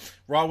thing.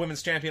 Raw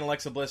Women's Champion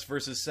Alexa Bliss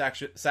versus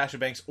Sasha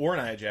Banks or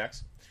Nia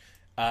Jax.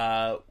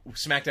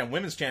 SmackDown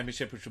Women's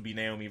Championship, which will be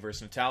Naomi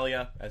versus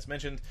Natalya, as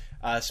mentioned.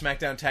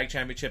 SmackDown Tag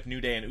Championship, New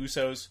Day and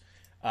Usos.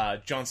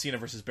 John Cena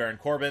versus Baron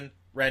Corbin.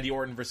 Randy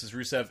Orton versus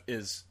Rusev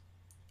is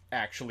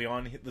actually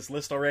on this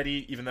list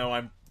already, even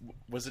though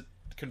was it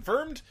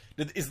confirmed?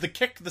 Is the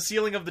kick the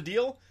ceiling of the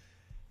deal?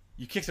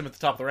 You kicked him at the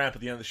top of the ramp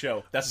at the end of the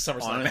show. That's a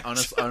SummerSlam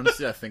match.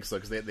 Honestly, I think so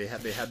because they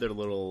had their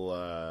little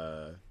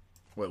a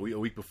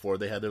week before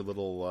they had their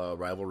little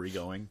rivalry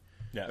going.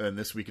 Yeah. And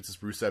this week it's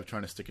just Rusev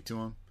trying to stick it to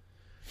him,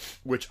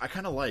 which I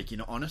kind of like. You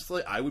know,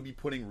 honestly, I would be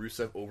putting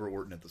Rusev over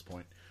Orton at this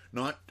point.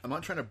 I'm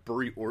not trying to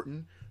bury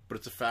Orton, but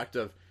it's a fact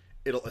of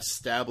it'll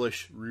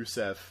establish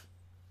Rusev.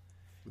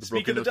 With the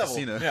Speak broken of the nose to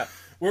devil. Cena. Yeah,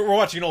 we're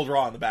watching an old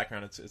Raw in the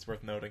background. It's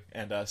worth noting.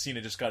 And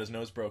Cena just got his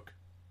nose broke.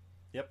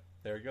 Yep,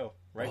 there you go.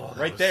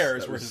 Right there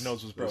is where his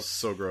nose was That broke. was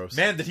so gross.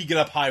 Man, did he get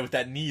up high with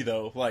that knee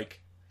though? Like,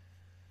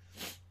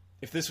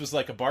 if this was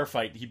like a bar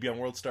fight, he'd be on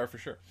World Star for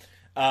sure.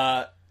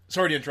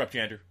 Sorry to interrupt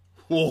you, Andrew.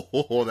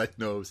 Oh, that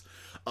nose.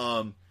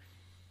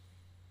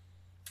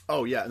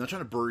 Oh yeah, I'm not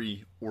trying to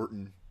bury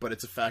Orton, but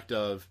it's a fact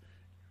of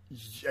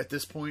at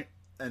this point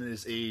and at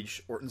his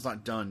age, Orton's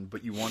not done.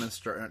 But you want to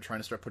start trying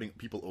to start putting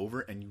people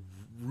over, and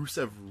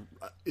Rusev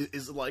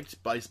is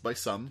liked by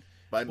some,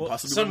 by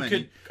possibly some by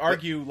many. could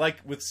argue, like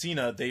with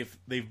Cena, they've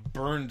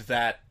burned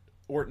that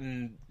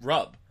Orton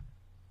rub.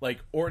 Like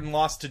Orton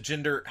lost to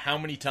Jinder how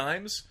many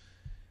times?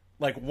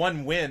 Like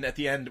one win at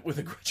the end with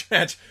a grudge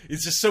match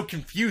is just so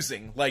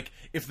confusing. Like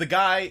if the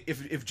guy,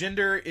 if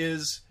Jinder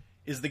is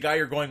is the guy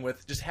you're going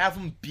with. Just have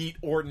him beat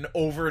Orton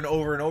over and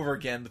over and over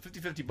again. The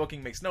 50-50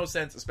 booking makes no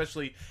sense,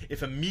 especially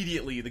if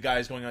immediately the guy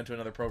is going on to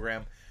another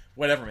program.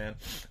 Whatever, man.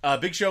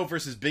 Big Show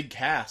versus Big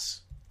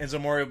Cass. Enzo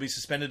Amore will be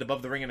suspended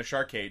above the ring in a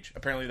shark cage.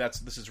 Apparently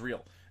this is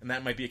real, and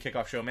that might be a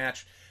kickoff show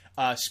match.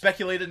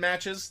 Speculated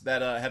matches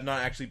that have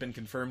not actually been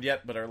confirmed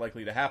yet, but are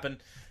likely to happen,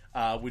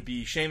 would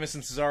be Sheamus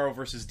and Cesaro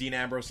versus Dean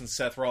Ambrose and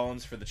Seth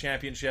Rollins for the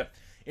championship.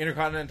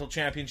 Intercontinental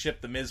Championship,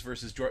 The Miz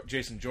versus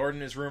Jason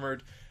Jordan is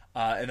rumored.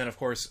 And then, of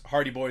course,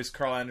 Hardy Boys,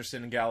 Carl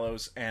Anderson and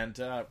Gallows, and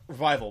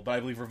Revival. But I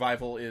believe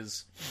Revival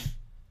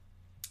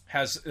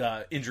has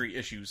injury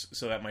issues,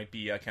 so that might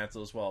be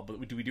canceled as well.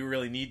 But do we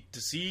really need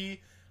to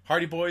see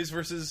Hardy Boys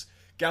versus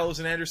Gallows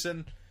and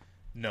Anderson?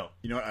 No.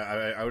 You know what?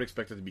 I would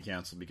expect it to be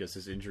canceled because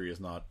his injury is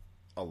not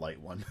a light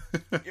one.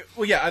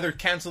 Well, yeah, either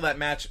cancel that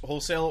match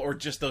wholesale or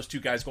just those two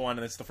guys go on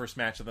and it's the first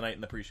match of the night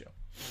in the pre-show.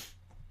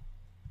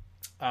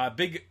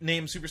 Big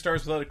name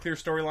superstars without a clear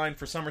storyline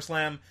for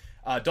SummerSlam.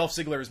 Dolph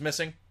Ziggler is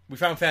missing. We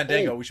found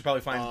Fandango. We should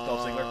probably find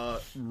Dolph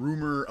Ziggler.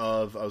 Rumor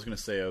of... I was going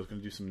to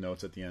do some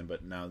notes at the end,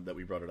 but now that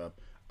we brought it up.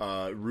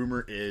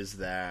 Rumor is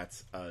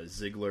that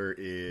Ziggler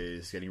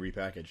is getting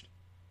repackaged.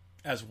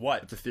 As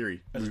what? It's a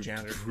theory. As a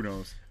janitor. Who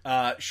knows?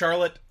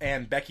 Charlotte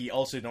and Becky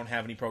also don't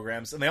have any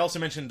programs. And they also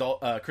mentioned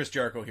Chris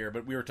Jericho here,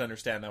 but we were to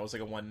understand that was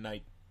like a one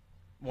night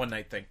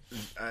thing.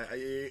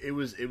 It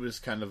was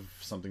kind of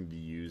something to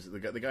use. The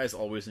guy's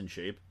always in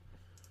shape.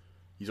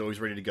 He's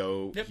always ready to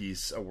go. Yep.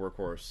 He's a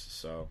workhorse,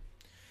 so...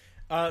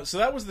 So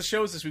that was the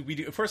shows this week. We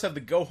do first have the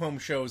go-home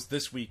shows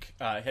this week,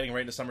 heading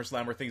right into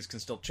SummerSlam where things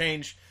can still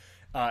change,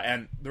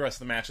 and the rest of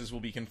the matches will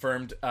be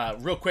confirmed.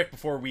 Real quick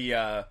before we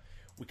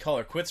call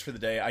our quits for the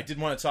day, I did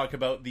want to talk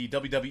about the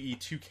WWE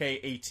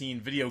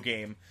 2K18 video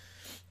game.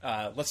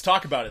 Let's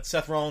talk about it.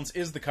 Seth Rollins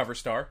is the cover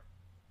star.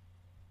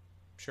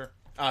 Sure.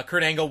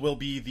 Kurt Angle will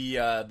be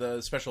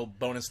the special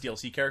bonus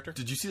DLC character.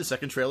 Did you see the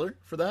second trailer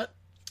for that?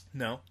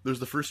 No. There's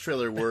the first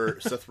trailer where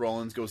Seth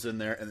Rollins goes in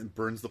there and then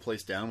burns the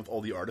place down with all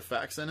the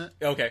artifacts in it.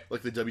 Okay.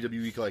 Like the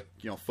WWE,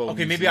 faux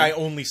Okay, maybe museum. I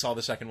only saw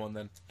the second one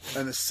then.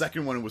 And the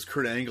second one was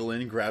Kurt Angle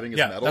in grabbing his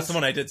Yeah, medals. that's the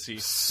one I did see.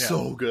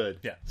 So good.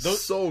 Yeah.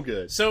 So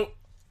good. So,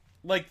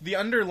 like, the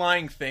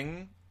underlying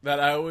thing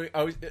that I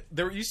always...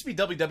 There used to be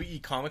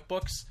WWE comic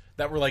books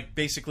that were, like,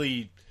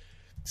 basically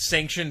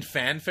sanctioned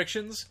fan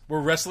fictions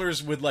where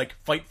wrestlers would, like,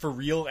 fight for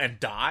real and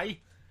die.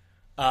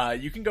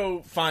 You can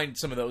go find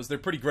some of those. They're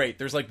pretty great.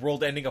 There's, like,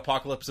 world-ending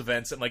apocalypse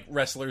events and, like,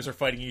 wrestlers are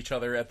fighting each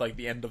other at, like,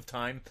 the end of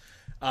time.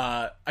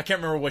 I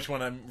can't remember which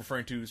one I'm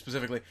referring to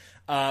specifically.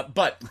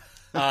 But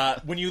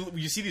when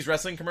you see these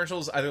wrestling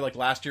commercials, either, like,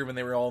 last year when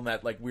they were all in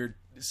that, like, weird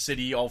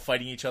city all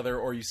fighting each other,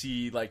 or you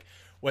see, like,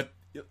 what...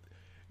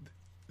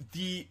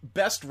 The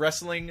best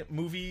wrestling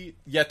movie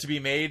yet to be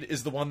made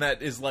is the one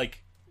that is,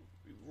 like,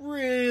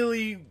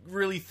 really,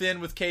 really thin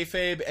with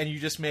kayfabe, and you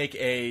just make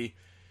a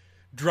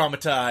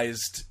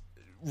dramatized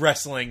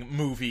wrestling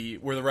movie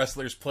where the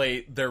wrestlers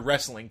play their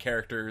wrestling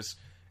characters,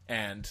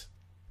 and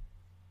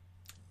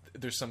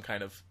there's some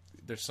kind of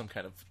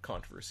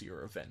controversy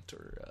or event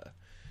or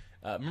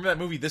remember that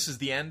movie This Is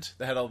the End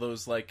that had all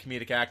those like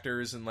comedic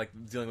actors and like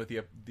dealing with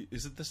the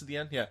This Is the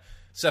End? Yeah.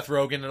 Seth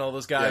Rogen and all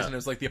those guys, Yeah. and it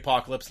was like the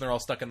apocalypse and they're all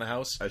stuck in the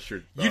house. I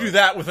sure... You do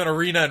that with an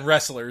arena and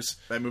wrestlers.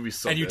 That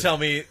movie's so and you good. tell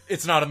me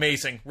it's not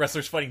amazing.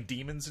 Wrestlers fighting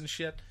demons and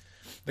shit.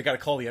 They gotta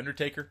call the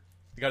Undertaker.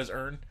 They got his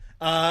urn.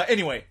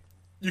 Anyway,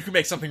 you can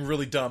make something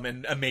really dumb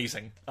and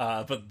amazing,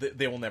 but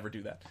they will never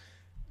do that.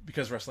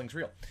 Because wrestling's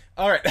real.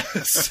 Alright.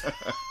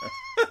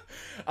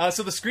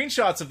 So the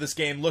screenshots of this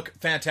game look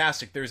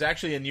fantastic. There's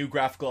actually a new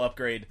graphical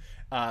upgrade.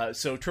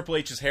 So Triple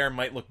H's hair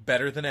might look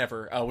better than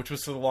ever, which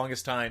was for the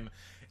longest time.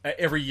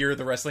 Every year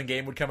the wrestling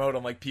game would come out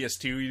on like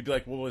PS2, you'd be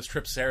like, well, what does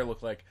Tripp's hair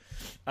look like?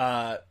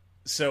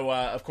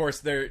 Of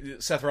course,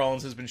 Seth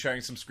Rollins has been sharing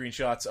some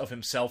screenshots of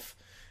himself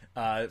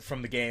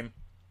from the game.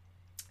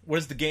 What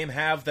does the game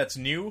have that's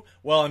new?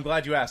 Well, I'm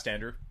glad you asked,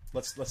 Andrew.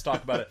 Let's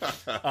talk about it.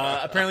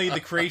 Apparently,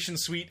 the creation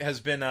suite has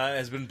been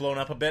blown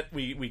up a bit.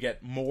 We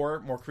get more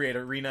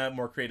creative arena,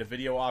 more creative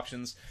video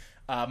options.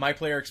 My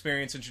Player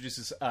Experience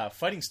introduces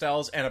fighting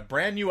styles and a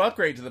brand new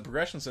upgrade to the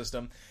progression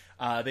system.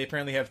 They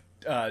apparently have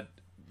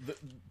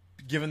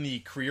given the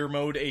career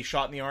mode a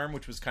shot in the arm,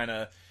 which was kind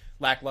of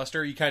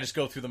lackluster. You kind of just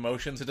go through the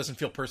motions. It doesn't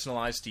feel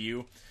personalized to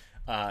you,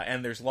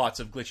 and there's lots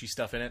of glitchy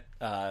stuff in it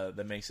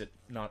that makes it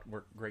not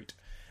work great.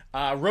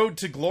 Road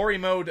to Glory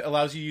mode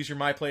allows you to use your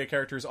My Player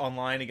characters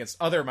online against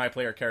other My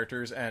Player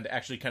characters and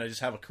actually kind of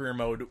just have a career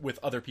mode with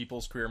other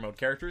people's career mode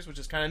characters, which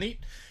is kind of neat.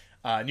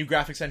 New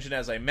graphics engine,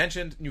 as I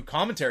mentioned. New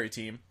commentary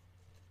team.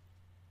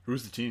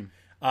 Who's the team?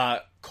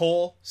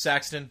 Cole,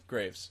 Saxton,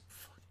 Graves.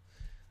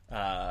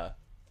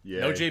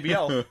 Yeah. No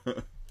JBL.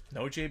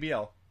 No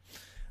JBL.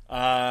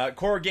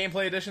 Core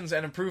gameplay additions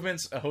and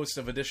improvements. A host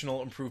of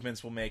additional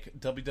improvements will make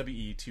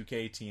WWE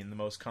 2K18 the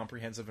most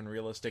comprehensive and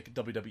realistic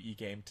WWE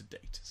game to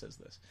date, says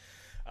this.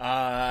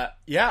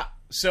 Yeah,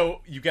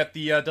 so you get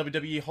the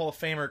WWE Hall of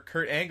Famer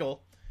Kurt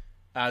Angle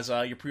as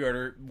your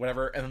pre-order,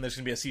 whatever, and then there's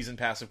going to be a season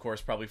pass, of course,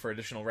 probably for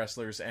additional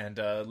wrestlers and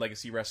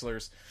legacy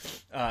wrestlers.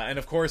 And,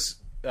 of course,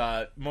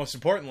 most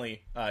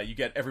importantly, you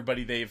get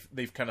everybody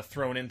they've kind of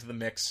thrown into the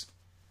mix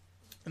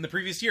in the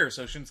previous year.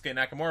 So Shinsuke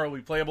Nakamura will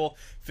be playable.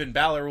 Finn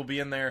Balor will be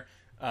in there.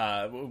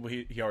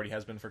 He already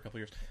has been for a couple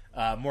years.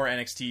 More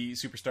NXT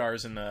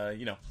superstars,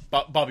 and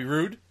Bobby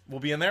Roode will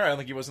be in there. I don't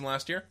think he was in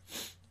last year.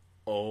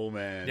 Oh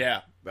man,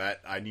 Yeah.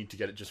 that I need to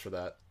get it just for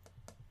that,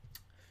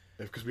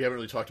 because we haven't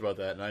really talked about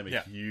that, and I'm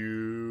a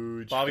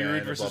huge Bobby fan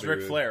Roode of versus Bobby Ric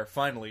Roode. Flair,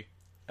 finally,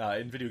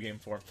 in video game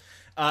form.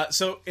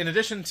 So in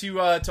addition to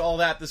all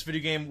that, this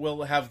video game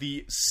will have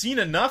the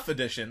Cena Nuff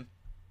edition.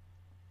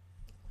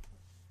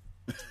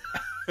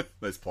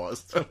 Nice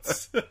pause.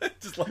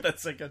 Just let that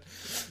sink in.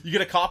 You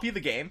get a copy of the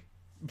game,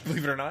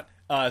 believe it or not.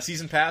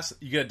 Season pass.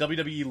 You get a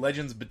WWE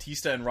Legends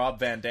Batista and Rob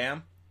Van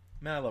Dam.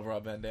 Man, I love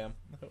Rob Van Dam.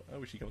 I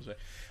wish he comes back.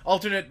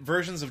 Alternate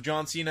versions of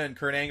John Cena and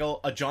Kurt Angle,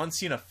 a John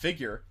Cena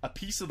figure, a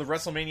piece of the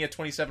WrestleMania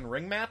 27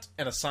 ring mat,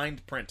 and a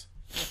signed print.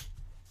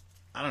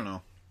 I don't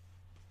know.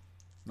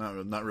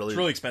 Not really. It's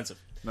really expensive.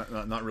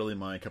 Not really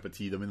my cup of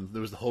tea. I mean,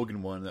 there was the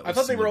Hogan one. That was I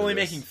thought they were similar only to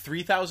this. making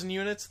 3,000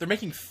 units. They're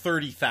making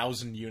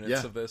 30,000 units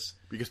Yeah. of this.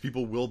 because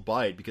people will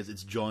buy it because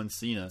it's John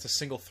Cena. It's a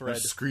single They're thread.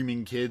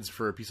 screaming kids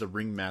for a piece of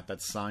ring mat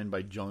that's signed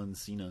by John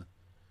Cena.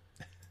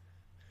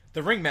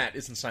 The ring mat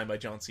isn't signed by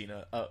John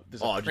Cena.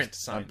 There's a print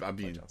signed I'm by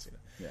being- John Cena.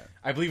 Yeah.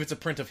 I believe it's a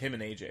print of him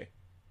and AJ.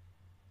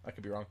 I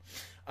could be wrong.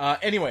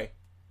 Anyway,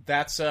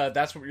 that's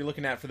what you're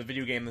looking at for the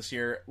video game this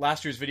year.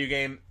 Last year's video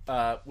game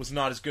was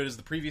not as good as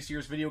the previous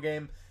year's video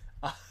game.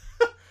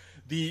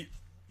 The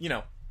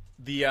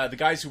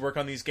guys who work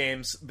on these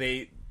games,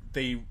 they're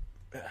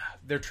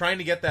trying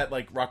to get that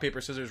like rock paper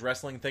scissors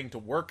wrestling thing to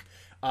work.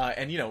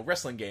 And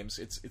wrestling games,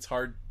 it's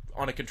hard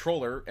on a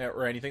controller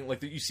or anything.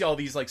 Like you see all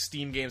these like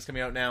Steam games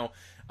coming out now.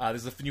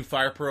 There's the new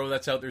Fire Pro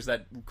that's out. There's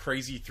that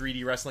crazy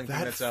 3D wrestling thing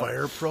That that's out.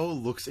 Fire Pro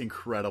looks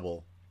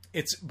incredible.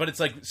 It's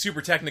like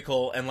super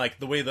technical, and like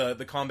the way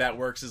the combat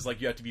works is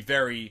like you have to be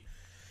very,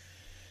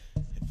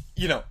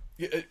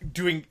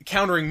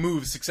 countering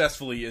moves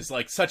successfully is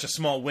like such a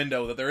small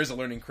window that there is a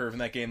learning curve in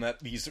that game that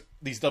these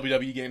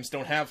WWE games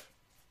don't have.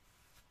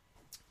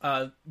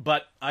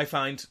 But I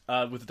find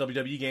with the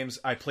WWE games,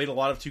 I played a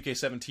lot of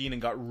 2K17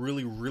 and got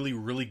really, really,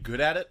 really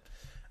good at it.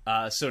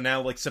 So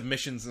now like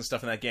submissions and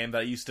stuff in that game that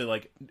I used to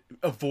like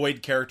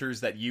avoid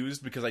characters that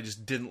used because I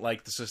just didn't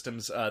like the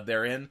systems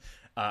they're in.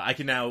 I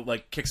can now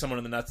like kick someone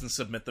in the nuts and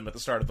submit them at the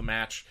start of the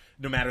match,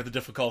 no matter the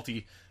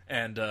difficulty,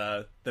 and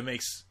that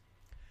makes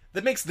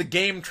the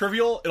game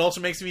trivial. It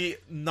also makes me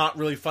not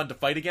really fun to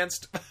fight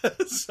against.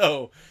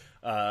 So,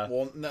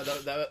 Well, no,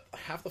 that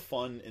half the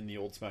fun in the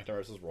old SmackDown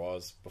vs.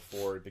 Raws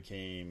before it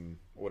became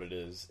what it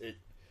is.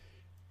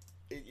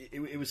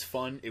 It was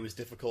fun. It was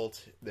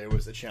difficult. There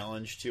was a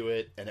challenge to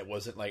it, and it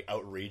wasn't like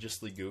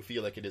outrageously goofy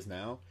like it is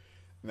now.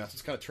 And that's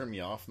what's kind of turned me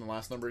off in the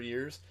last number of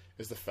years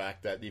is the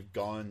fact that they've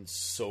gone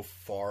so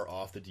far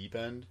off the deep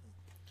end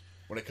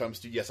when it comes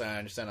to. Yes, I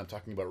understand. I'm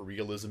talking about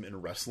realism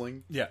in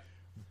wrestling. yeah.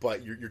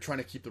 But you're trying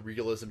to keep the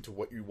realism to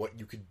what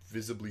you could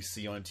visibly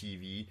see on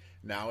TV.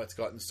 Now it's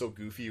gotten so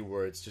goofy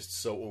where it's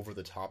just so over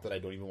the top that I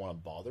don't even want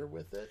to bother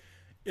with it.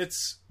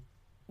 It's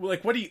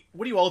like what do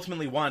you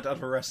ultimately want out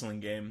of a wrestling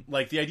game?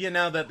 Like the idea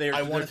now that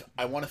I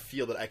want to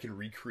feel that I can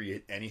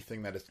recreate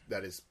anything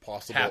that is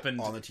possible Happened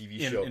on the TV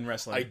in- show in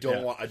wrestling, I don't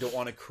yeah.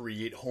 want to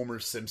create Homer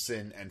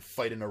Simpson and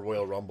fight in a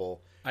Royal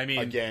Rumble. I mean,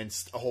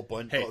 against a whole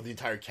bunch hey, of the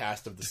entire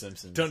cast of The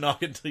Simpsons. don't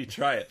knock it until you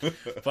try it.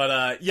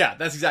 But yeah,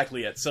 that's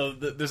exactly it. So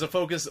there's a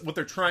focus. What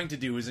they're trying to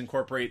do is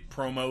incorporate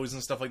promos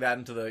and stuff like that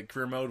into the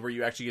career mode, where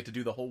you actually get to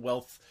do the whole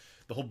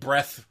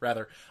breadth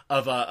rather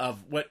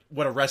of what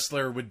a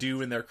wrestler would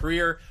do in their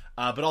career.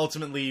 But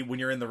ultimately, when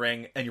you're in the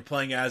ring and you're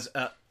playing as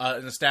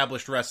an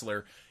established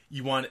wrestler,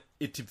 you want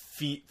it to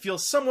feel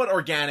somewhat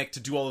organic to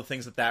do all the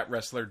things that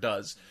wrestler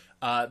does.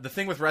 The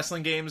thing with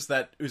wrestling games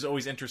that is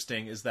always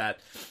interesting is that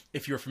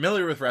if you're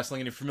familiar with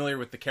wrestling and you're familiar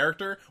with the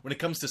character, when it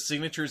comes to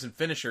signatures and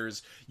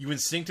finishers, you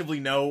instinctively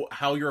know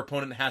how your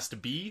opponent has to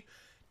be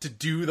to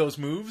do those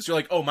moves. You're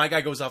like, oh, my guy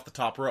goes off the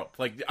top rope.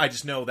 Like, I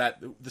just know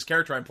that this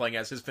character I'm playing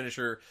as, his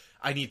finisher,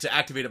 I need to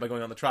activate it by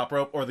going on the top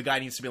rope, or the guy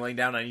needs to be laying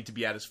down, I need to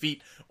be at his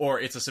feet, or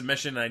it's a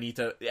submission, and I need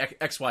to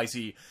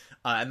XYZ.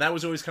 And that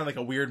was always kind of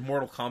like a weird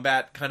Mortal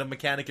Kombat kind of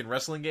mechanic in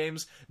wrestling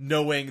games,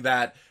 knowing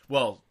that,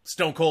 well,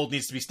 Stone Cold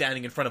needs to be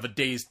standing in front of a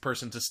dazed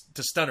person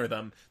to stunner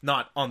them,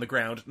 not on the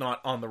ground,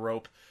 not on the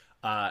rope.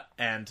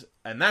 And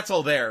that's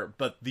all there,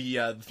 but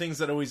the things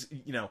that always,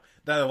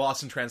 that are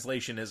lost in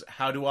translation is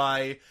how do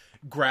I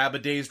grab a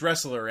dazed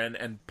wrestler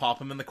and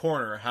pop him in the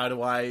corner? How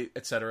do I,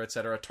 et cetera,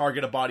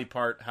 target a body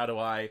part? How do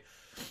I,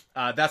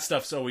 that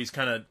stuff's always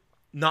kind of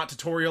not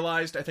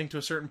tutorialized, I think, to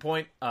a certain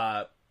point.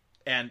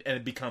 And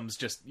it becomes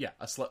just,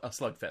 a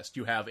slugfest.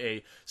 You have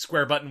a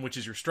square button, which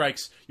is your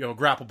strikes. You have a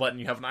grapple button.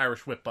 You have an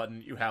Irish whip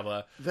button. You have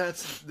a...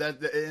 That's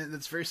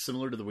very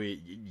similar to the way it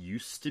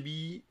used to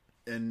be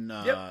in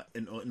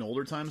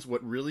older times.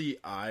 What really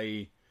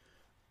I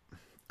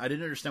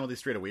didn't understand what they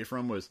strayed away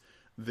from was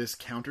this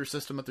counter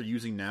system that they're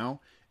using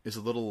now is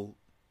a little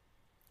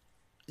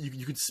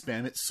you could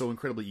spam it so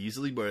incredibly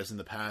easily, whereas in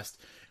the past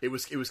it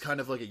was kind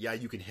of like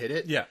you can hit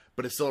it, Yeah.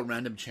 but it's still a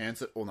random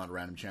chance. Well, not a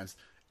random chance.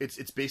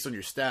 It's based on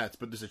your stats,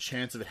 but there's a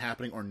chance of it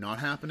happening or not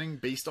happening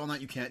based on that.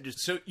 You can't just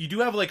So you do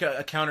have like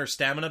a counter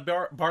stamina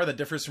bar that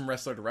differs from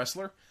wrestler to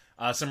wrestler.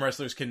 Some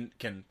wrestlers can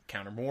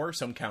counter more,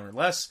 some counter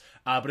less.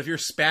 But if you're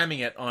spamming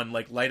it on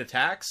like light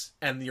attacks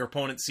and your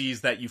opponent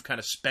sees that you've kind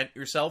of spent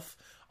yourself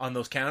on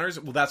those counters,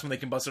 well, that's when they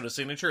can bust out a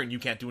signature and you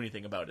can't do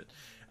anything about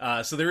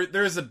it. So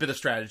there is a bit of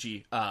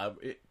strategy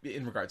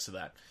in regards to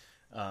that.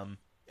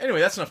 Anyway,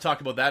 that's enough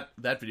talk about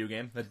that video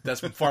game.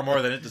 That's far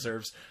more than it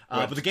deserves.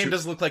 But the game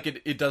does look like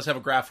it does have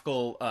a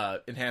graphical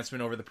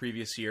enhancement over the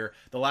previous year.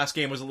 The last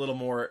game was a little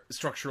more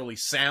structurally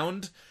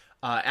sound,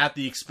 at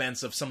the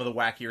expense of some of the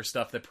wackier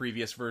stuff that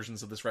previous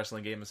versions of this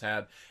wrestling game has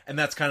had. And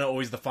that's kind of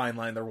always the fine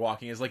line they're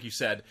walking, is like you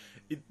said,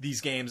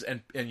 these games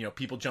and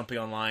people jumping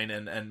online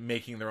and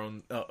making their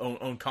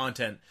own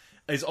content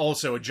is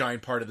also a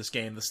giant part of this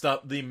game.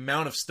 The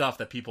amount of stuff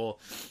that people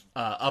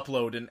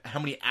upload and how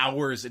many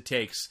hours it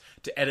takes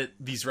to edit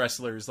these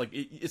wrestlers. Like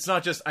it's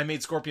not just I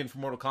made Scorpion for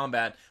Mortal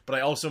Kombat, but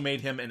I also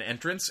made him an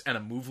entrance and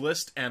a move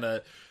list and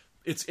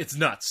it's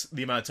nuts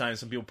the amount of time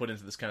some people put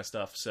into this kind of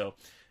stuff. So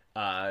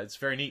it's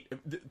very neat.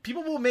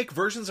 People will make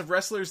versions of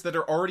wrestlers that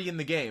are already in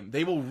the game.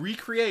 They will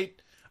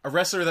recreate a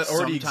wrestler that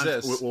already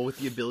exists. Well, with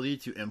the ability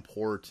to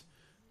import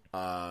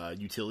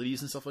utilities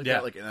and stuff like Yeah.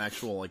 that, like an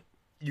actual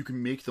you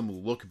can make them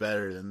look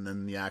better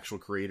than the actual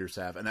creators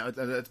have, and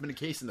that's been the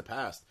case in the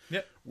past.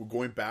 Yep. We're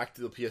going back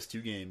to the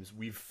PS2 games.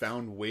 We've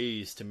found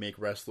ways to make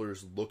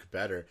wrestlers look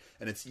better,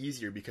 and it's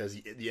easier because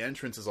the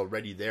entrance is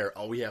already there.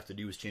 All we have to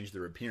do is change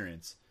their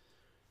appearance.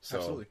 So,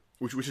 Absolutely.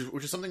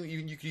 Which is something that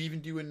you could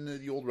even do in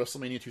the old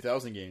WrestleMania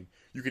 2000 game.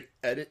 You could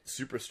edit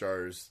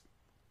superstars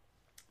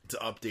to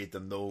update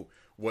them, though.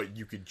 What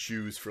you could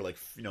choose for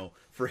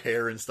for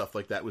hair and stuff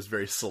like that was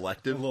very A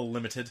selective. little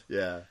limited.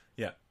 Yeah.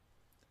 Yeah.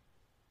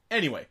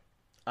 Anyway,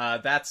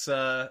 that's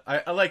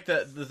I like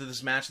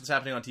this match that's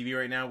happening on TV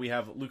right now. We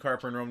have Luke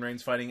Harper and Roman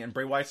Reigns fighting, and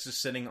Bray Wyatt's just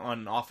sitting on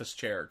an office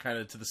chair, kind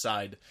of to the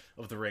side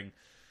of the ring,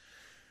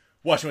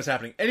 watching what's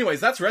happening. Anyways,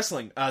 that's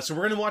wrestling. So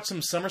we're gonna watch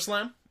some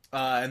SummerSlam,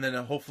 and then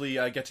hopefully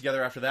get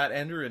together after that,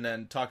 Andrew, and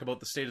then talk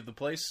about the state of the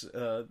place,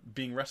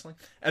 being wrestling,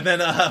 and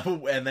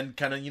then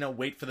kind of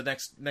wait for the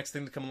next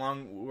thing to come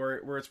along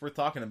where it's worth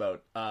talking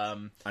about.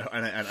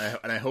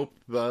 I hope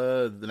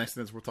the next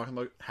thing that's worth talking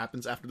about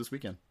happens after this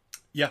weekend.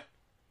 Yeah.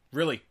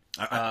 Really,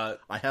 I'm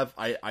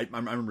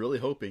really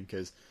hoping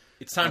because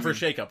it's time for a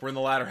shakeup. We're in the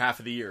latter half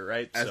of the year,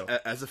 right?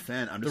 As a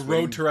fan, I'm the just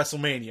road to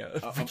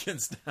WrestleMania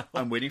begins now.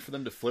 I'm waiting for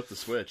them to flip the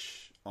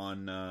switch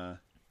on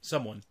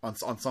Someone. on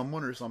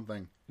someone or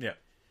something. Yeah.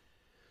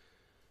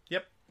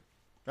 Yep.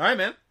 All right,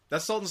 man.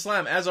 That's Sultan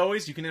Slam. As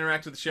always, you can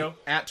interact with the show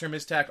at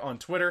TermisTac on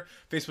Twitter,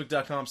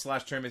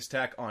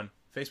 Facebook.com/TermisTac on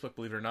Facebook,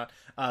 believe it or not.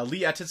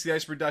 Lee at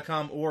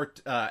TitsTheIceberg.com or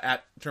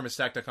at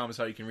TermisTac.com is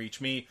how you can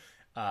reach me.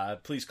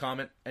 Please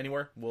comment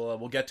anywhere.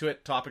 We'll get to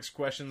it. Topics,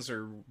 questions,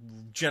 or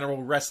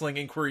general wrestling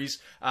inquiries.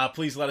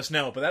 Please let us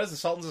know. But that is the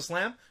Sultans of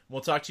Slam.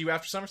 We'll talk to you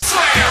after SummerSlam.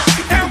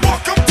 Slam and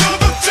welcome to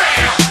the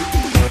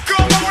jam.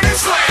 Come on and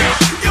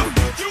slam.